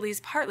that to be at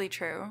least partly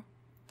true.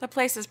 The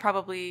place is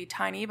probably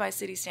tiny by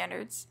city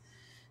standards.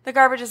 The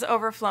garbage is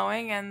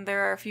overflowing, and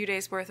there are a few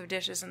days' worth of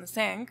dishes in the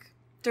sink.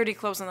 Dirty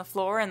clothes on the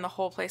floor, and the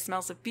whole place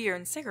smells of beer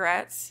and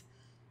cigarettes.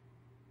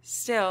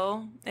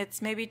 Still,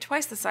 it's maybe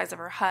twice the size of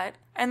her hut,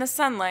 and the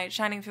sunlight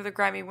shining through the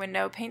grimy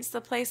window paints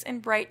the place in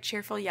bright,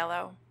 cheerful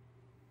yellow.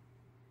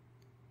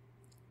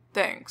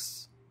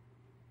 Thanks.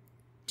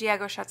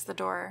 Diego shuts the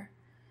door,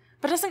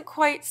 but doesn't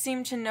quite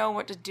seem to know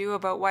what to do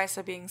about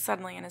Wysa being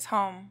suddenly in his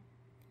home.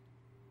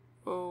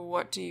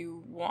 What do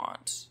you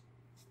want?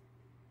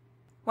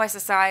 Wysa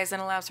sighs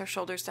and allows her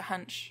shoulders to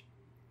hunch.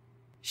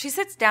 She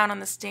sits down on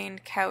the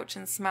stained couch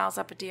and smiles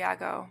up at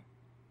Diego.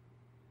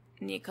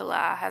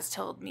 Nicola has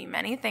told me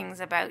many things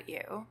about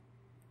you,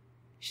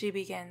 she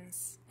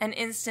begins, and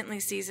instantly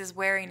sees his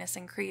wariness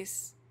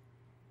increase.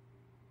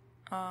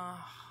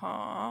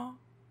 Uh-huh.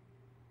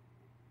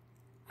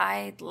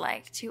 I'd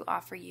like to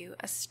offer you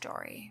a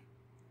story.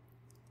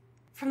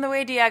 From the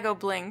way Diego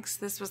blinks,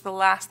 this was the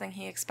last thing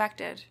he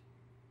expected.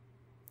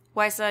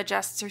 Wysa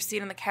adjusts her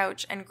seat on the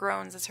couch and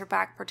groans as her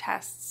back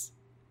protests.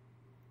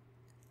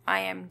 I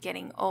am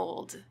getting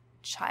old,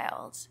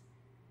 child.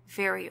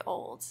 Very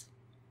old.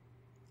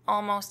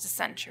 Almost a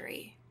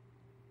century.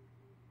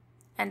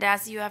 And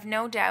as you have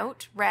no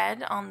doubt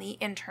read on the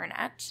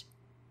internet,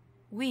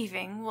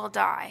 weaving will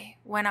die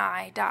when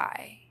I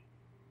die.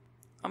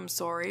 I'm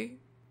sorry,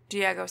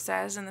 Diego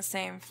says in the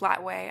same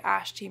flat way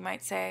Ashti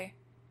might say,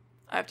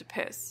 I have to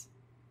piss.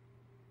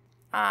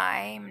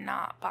 I'm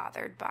not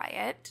bothered by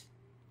it,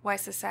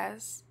 Wysa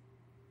says.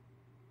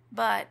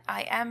 But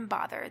I am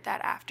bothered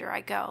that after I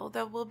go,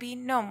 there will be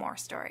no more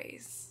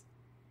stories.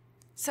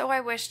 So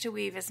I wish to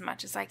weave as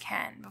much as I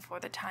can before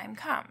the time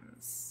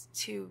comes,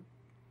 to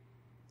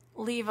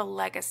leave a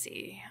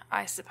legacy,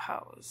 I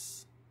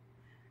suppose.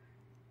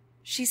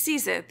 She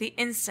sees it the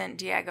instant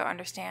Diego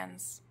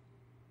understands.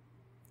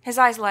 His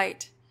eyes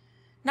light,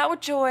 not with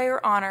joy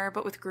or honor,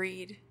 but with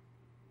greed.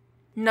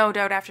 No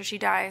doubt after she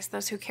dies,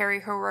 those who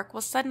carry her work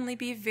will suddenly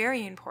be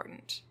very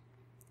important.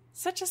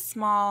 Such a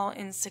small,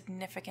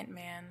 insignificant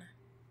man.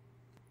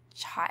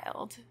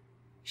 Child,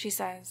 she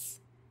says,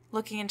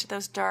 looking into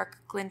those dark,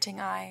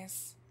 glinting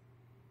eyes.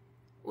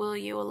 Will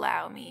you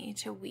allow me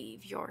to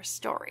weave your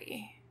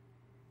story?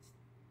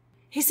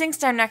 He sinks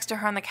down next to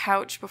her on the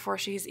couch before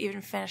she's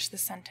even finished the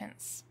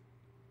sentence.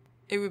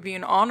 It would be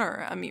an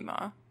honor,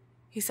 Amima,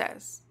 he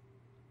says.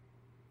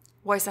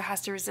 Wysa has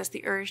to resist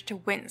the urge to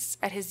wince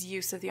at his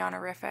use of the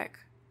honorific.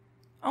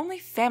 Only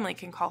family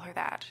can call her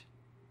that.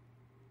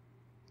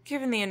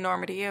 Given the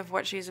enormity of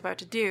what she's about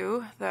to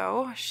do,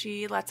 though,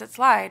 she lets it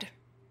slide.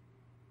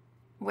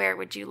 Where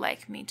would you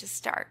like me to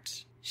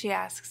start? She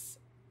asks,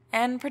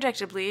 and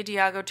predictably,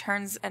 Diego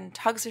turns and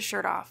tugs his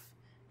shirt off,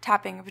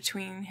 tapping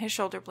between his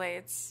shoulder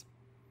blades.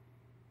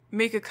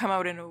 Make it come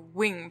out in a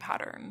wing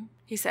pattern,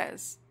 he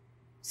says,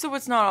 so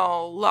it's not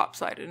all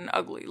lopsided and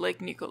ugly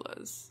like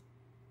Nicola's.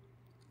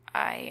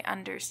 I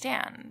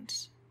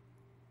understand.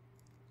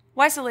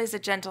 Wysa lays a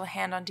gentle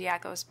hand on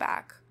Diego's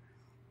back.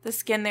 The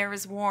skin there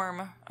is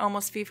warm,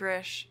 almost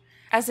feverish,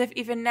 as if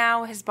even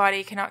now his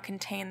body cannot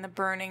contain the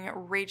burning,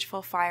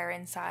 rageful fire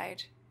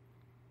inside.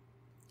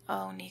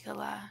 Oh,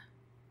 Nicola,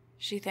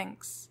 she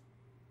thinks.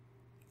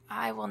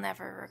 I will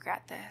never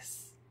regret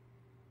this.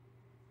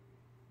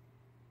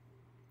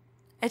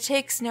 It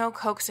takes no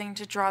coaxing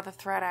to draw the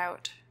thread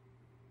out.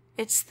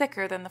 It's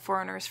thicker than the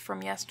foreigner's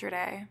from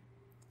yesterday,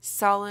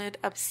 solid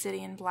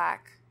obsidian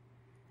black,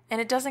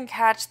 and it doesn't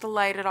catch the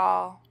light at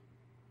all,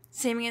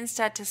 seeming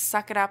instead to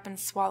suck it up and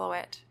swallow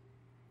it.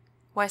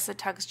 Wysa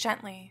tugs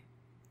gently.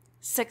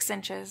 6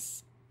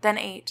 inches, then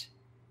 8,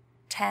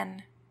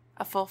 10,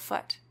 a full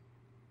foot.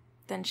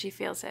 Then she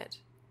feels it.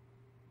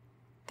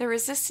 The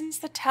resistance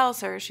that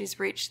tells her she's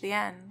reached the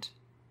end.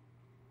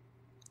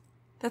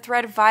 The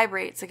thread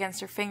vibrates against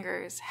her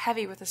fingers,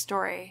 heavy with a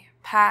story,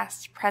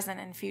 past, present,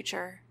 and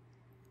future.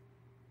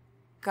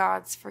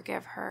 Gods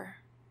forgive her.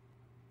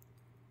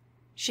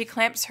 She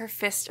clamps her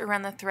fist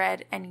around the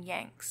thread and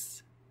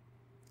yanks.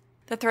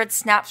 The thread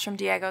snaps from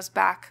Diego's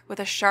back with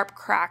a sharp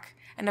crack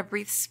and a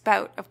brief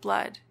spout of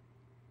blood.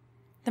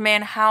 The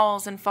man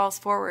howls and falls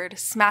forward,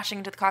 smashing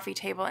into the coffee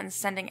table and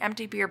sending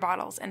empty beer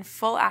bottles and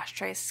full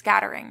ashtrays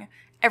scattering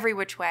every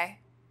which way.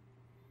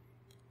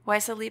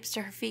 Wysa leaps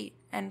to her feet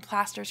and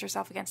plasters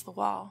herself against the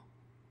wall.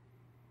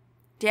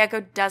 Diego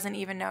doesn't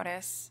even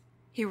notice.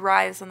 He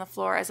writhes on the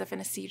floor as if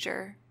in a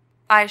seizure,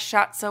 eyes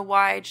shot so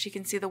wide she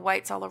can see the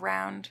whites all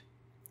around.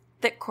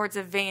 Thick cords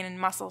of vein and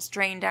muscle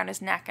strain down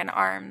his neck and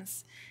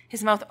arms.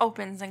 His mouth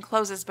opens and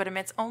closes but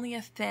emits only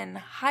a thin,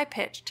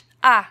 high-pitched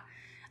ah,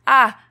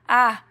 ah,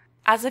 ah,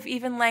 as if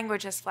even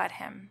language has fled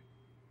him.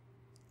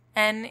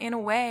 And in a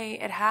way,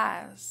 it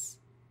has.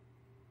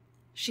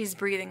 She's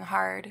breathing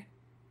hard.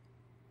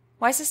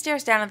 Wysa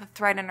stares down at the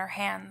thread in her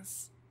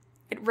hands.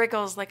 It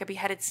wriggles like a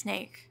beheaded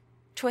snake,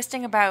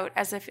 twisting about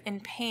as if in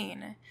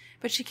pain,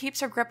 but she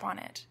keeps her grip on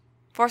it,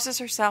 forces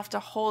herself to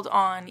hold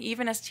on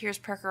even as tears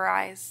perk her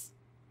eyes.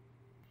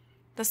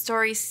 The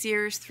story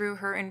sears through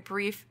her in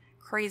brief,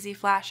 crazy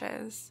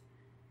flashes.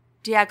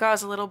 Diego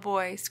as a little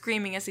boy,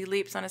 screaming as he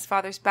leaps on his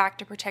father's back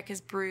to protect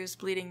his bruised,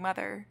 bleeding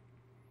mother.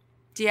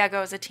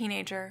 Diego as a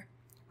teenager,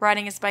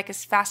 riding his bike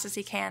as fast as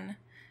he can,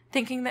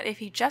 thinking that if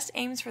he just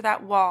aims for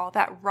that wall,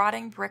 that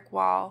rotting brick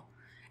wall,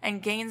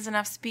 and gains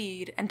enough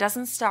speed and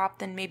doesn't stop,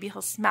 then maybe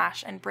he'll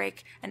smash and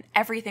break and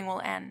everything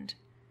will end.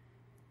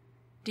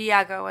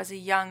 Diego as a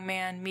young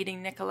man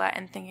meeting Nicola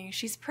and thinking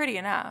she's pretty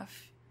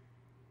enough.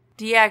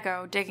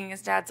 Diego digging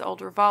his dad's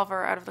old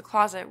revolver out of the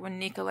closet when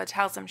Nicola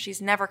tells him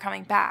she's never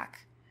coming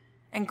back,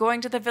 and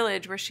going to the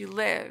village where she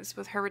lives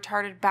with her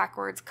retarded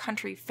backwards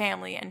country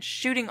family and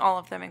shooting all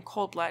of them in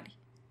cold blood.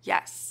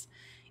 Yes,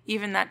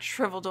 even that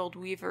shriveled old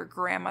weaver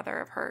grandmother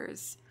of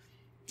hers.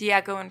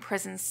 Diego in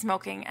prison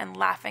smoking and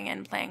laughing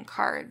and playing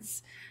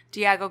cards.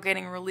 Diego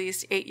getting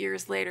released 8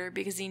 years later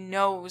because he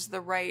knows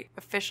the right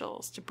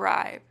officials to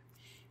bribe.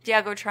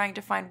 Diego trying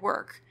to find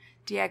work.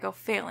 Diego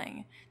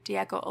failing.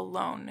 Diego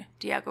alone.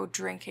 Diego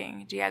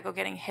drinking. Diego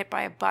getting hit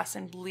by a bus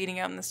and bleeding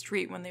out in the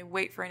street when they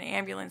wait for an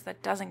ambulance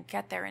that doesn't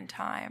get there in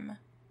time.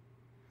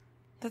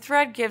 The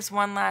thread gives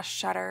one last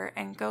shudder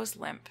and goes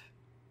limp.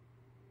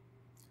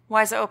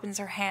 Liza opens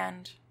her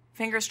hand,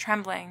 fingers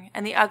trembling,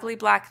 and the ugly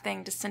black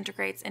thing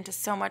disintegrates into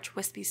so much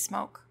wispy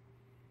smoke.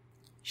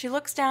 She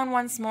looks down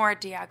once more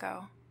at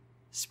Diego,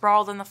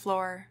 sprawled on the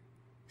floor,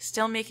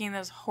 still making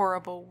those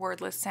horrible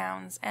wordless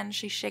sounds, and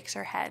she shakes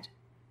her head.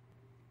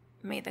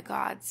 "May the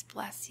gods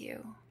bless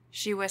you,"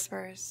 she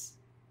whispers,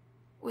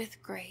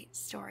 "with great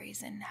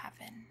stories in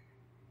heaven."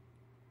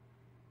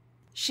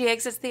 She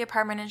exits the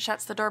apartment and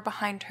shuts the door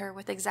behind her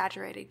with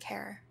exaggerated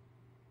care.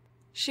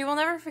 She will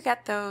never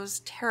forget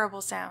those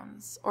terrible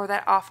sounds or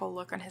that awful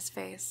look on his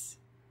face.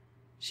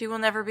 She will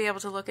never be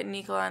able to look at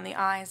Nicola in the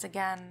eyes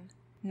again,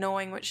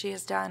 knowing what she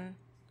has done.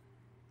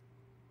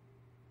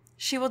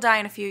 She will die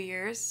in a few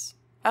years,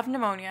 of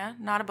pneumonia,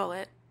 not a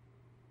bullet,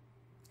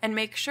 and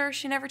make sure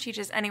she never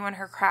teaches anyone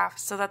her craft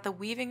so that the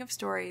weaving of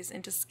stories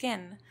into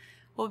skin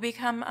will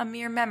become a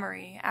mere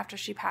memory after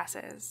she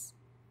passes,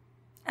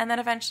 and then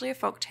eventually a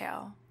folk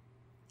tale,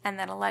 and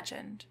then a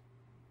legend.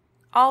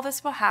 All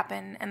this will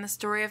happen, and the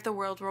story of the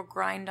world will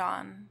grind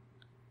on.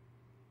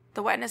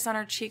 The wetness on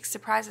her cheeks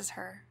surprises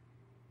her.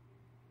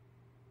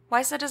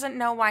 Liza doesn't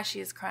know why she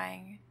is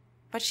crying,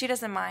 but she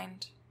doesn't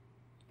mind.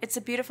 It's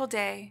a beautiful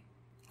day.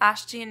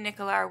 Ashti and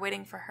Nicola are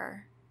waiting for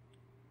her.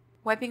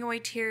 Wiping away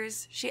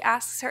tears, she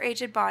asks her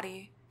aged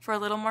body for a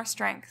little more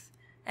strength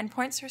and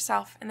points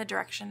herself in the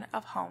direction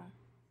of home.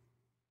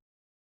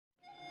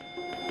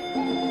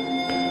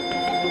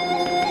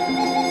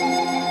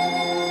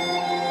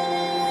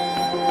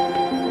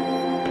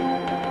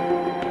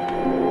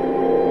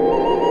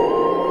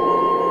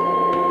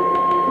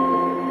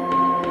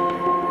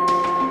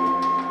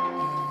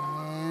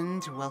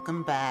 And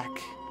welcome back.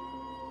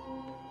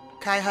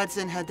 Kai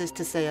Hudson had this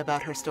to say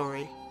about her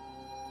story.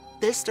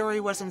 This story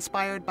was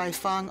inspired by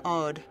Fang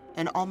Od,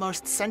 an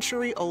almost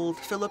century-old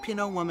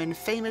Filipino woman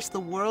famous the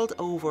world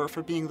over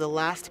for being the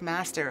last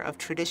master of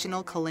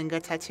traditional Kalinga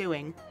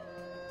tattooing.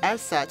 As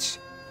such,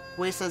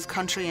 Weisa's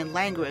country and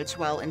language,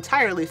 while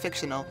entirely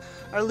fictional,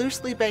 are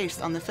loosely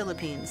based on the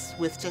Philippines,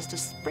 with just a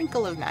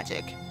sprinkle of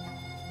magic.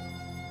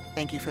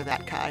 Thank you for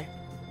that, Kai.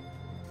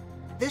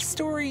 This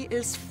story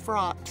is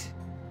fraught,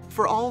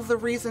 for all the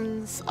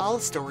reasons all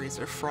stories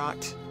are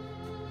fraught.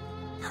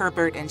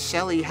 Herbert and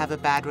Shelley have a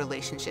bad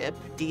relationship,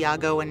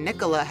 Diego and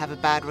Nicola have a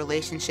bad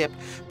relationship,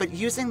 but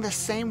using the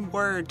same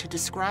word to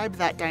describe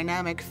that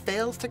dynamic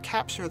fails to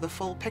capture the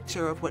full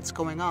picture of what's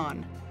going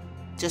on.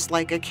 Just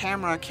like a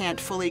camera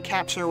can't fully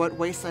capture what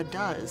Weisa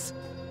does.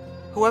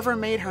 Whoever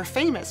made her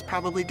famous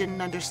probably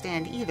didn't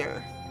understand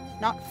either.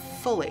 Not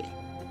fully.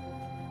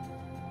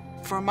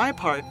 For my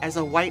part, as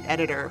a white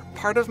editor,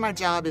 part of my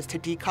job is to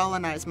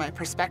decolonize my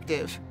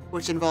perspective,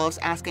 which involves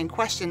asking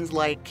questions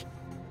like,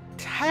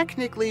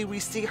 technically, we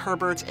see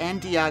Herbert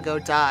and Diego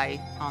die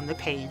on the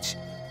page,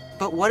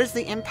 but what is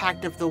the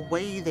impact of the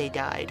way they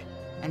died,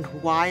 and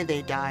why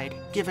they died,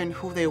 given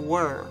who they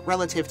were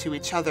relative to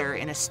each other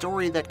in a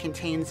story that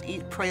contains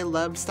Eat, Pray,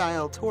 Love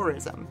style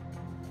tourism?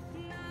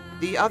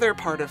 The other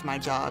part of my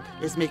job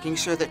is making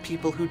sure that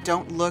people who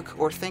don't look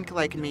or think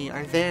like me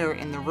are there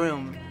in the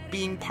room,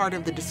 being part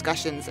of the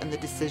discussions and the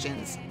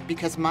decisions,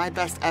 because my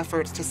best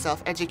efforts to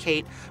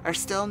self-educate are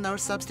still no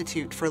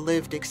substitute for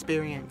lived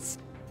experience.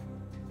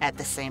 At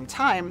the same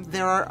time,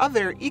 there are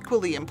other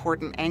equally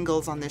important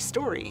angles on this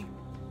story.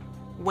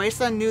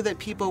 Weisa knew that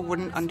people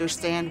wouldn't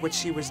understand what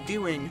she was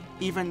doing,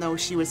 even though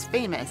she was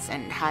famous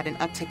and had an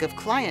uptick of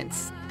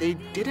clients. They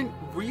didn't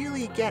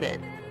really get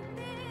it.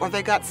 Or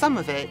they got some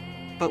of it,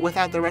 but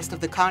without the rest of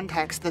the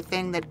context, the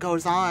thing that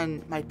goes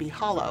on might be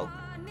hollow,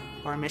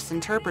 or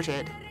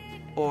misinterpreted,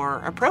 or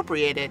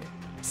appropriated,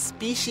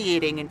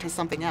 speciating into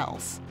something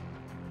else.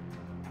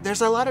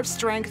 There's a lot of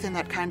strength in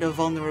that kind of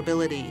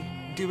vulnerability,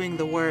 doing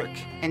the work,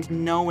 and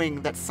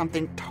knowing that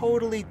something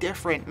totally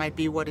different might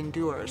be what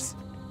endures.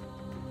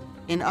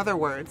 In other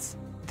words,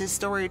 this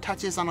story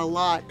touches on a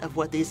lot of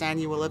what these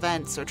annual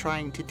events are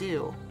trying to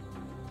do.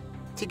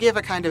 To give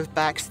a kind of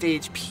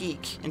backstage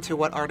peek into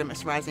what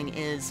Artemis Rising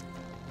is,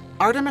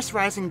 Artemis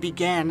Rising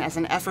began as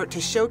an effort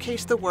to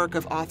showcase the work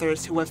of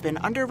authors who have been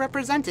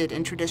underrepresented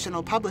in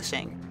traditional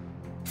publishing.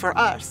 For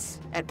us,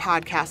 at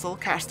PodCastle,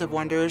 Cast of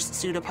Wonders,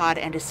 Pseudopod,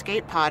 and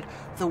Escape Pod,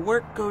 the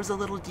work goes a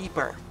little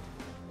deeper.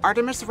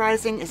 Artemis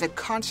Rising is a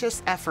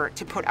conscious effort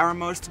to put our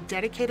most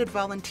dedicated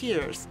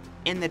volunteers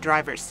in the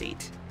driver's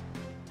seat.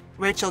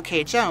 Rachel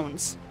K.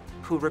 Jones,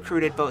 who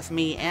recruited both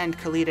me and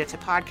Khalida to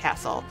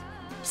PodCastle,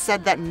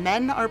 said that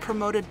men are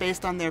promoted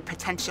based on their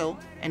potential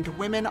and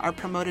women are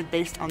promoted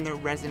based on their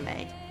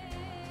resume.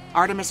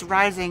 Artemis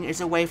Rising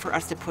is a way for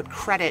us to put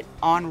credit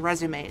on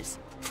resumes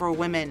for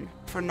women,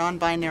 for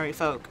non-binary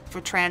folk,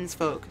 for trans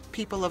folk,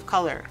 people of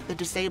color, the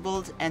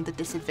disabled, and the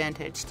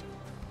disadvantaged.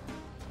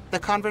 The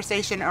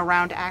conversation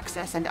around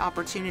access and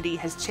opportunity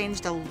has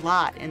changed a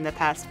lot in the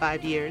past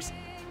 5 years,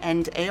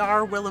 and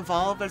AR will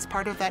evolve as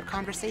part of that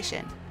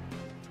conversation.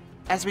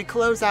 As we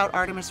close out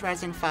Artemis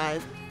Rising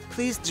 5,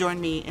 please join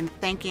me in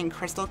thanking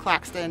Crystal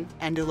Claxton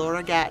and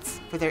Elora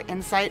Gatz for their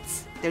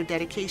insights, their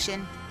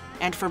dedication,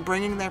 and for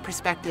bringing their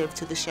perspective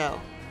to the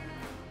show.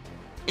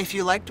 If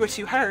you liked what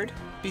you heard,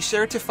 be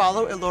sure to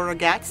follow Elora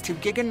Gatz to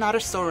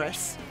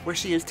Giganotosaurus, where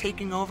she is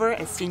taking over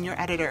as senior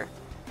editor.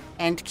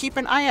 And keep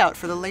an eye out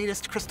for the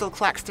latest Crystal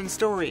Claxton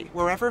story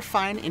wherever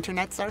fine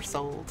internets are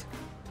sold.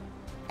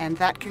 And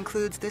that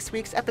concludes this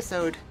week's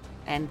episode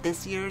and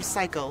this year's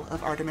cycle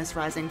of Artemis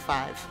Rising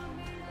 5.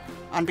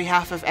 On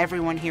behalf of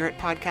everyone here at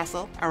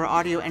PodCastle, our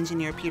audio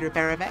engineer Peter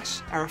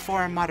Baravesh, our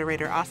forum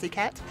moderator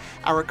Ossicat,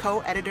 our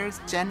co-editors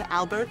Jen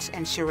Albert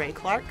and Sheree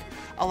Clark,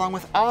 along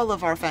with all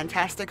of our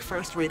fantastic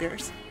first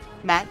readers,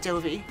 Matt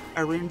Dovey,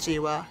 Arun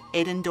Jiwa,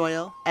 Aidan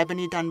Doyle,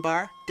 Ebony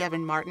Dunbar,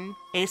 Devin Martin,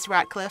 Ace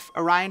Ratcliffe,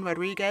 Orion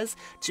Rodriguez,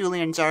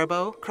 Julian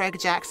Jarbo, Craig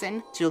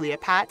Jackson, Julia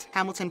Patt,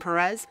 Hamilton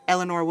Perez,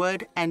 Eleanor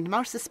Wood, and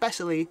most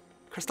especially,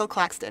 Crystal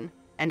Claxton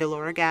and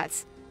Elora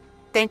Gatz.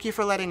 Thank you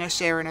for letting us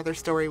share another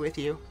story with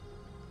you.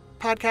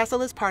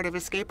 PodCastle is part of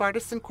Escape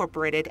Artists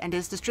Incorporated and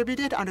is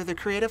distributed under the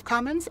Creative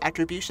Commons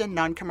Attribution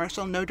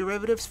Non-Commercial No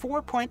Derivatives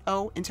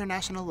 4.0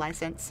 International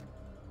License.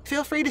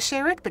 Feel free to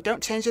share it, but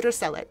don't change it or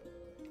sell it.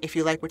 If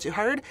you like what you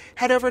heard,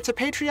 head over to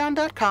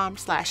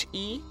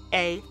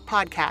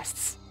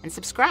patreon.com/EAPodcasts and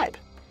subscribe.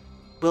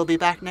 We'll be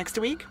back next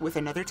week with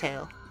another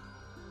tale.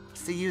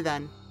 See you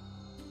then.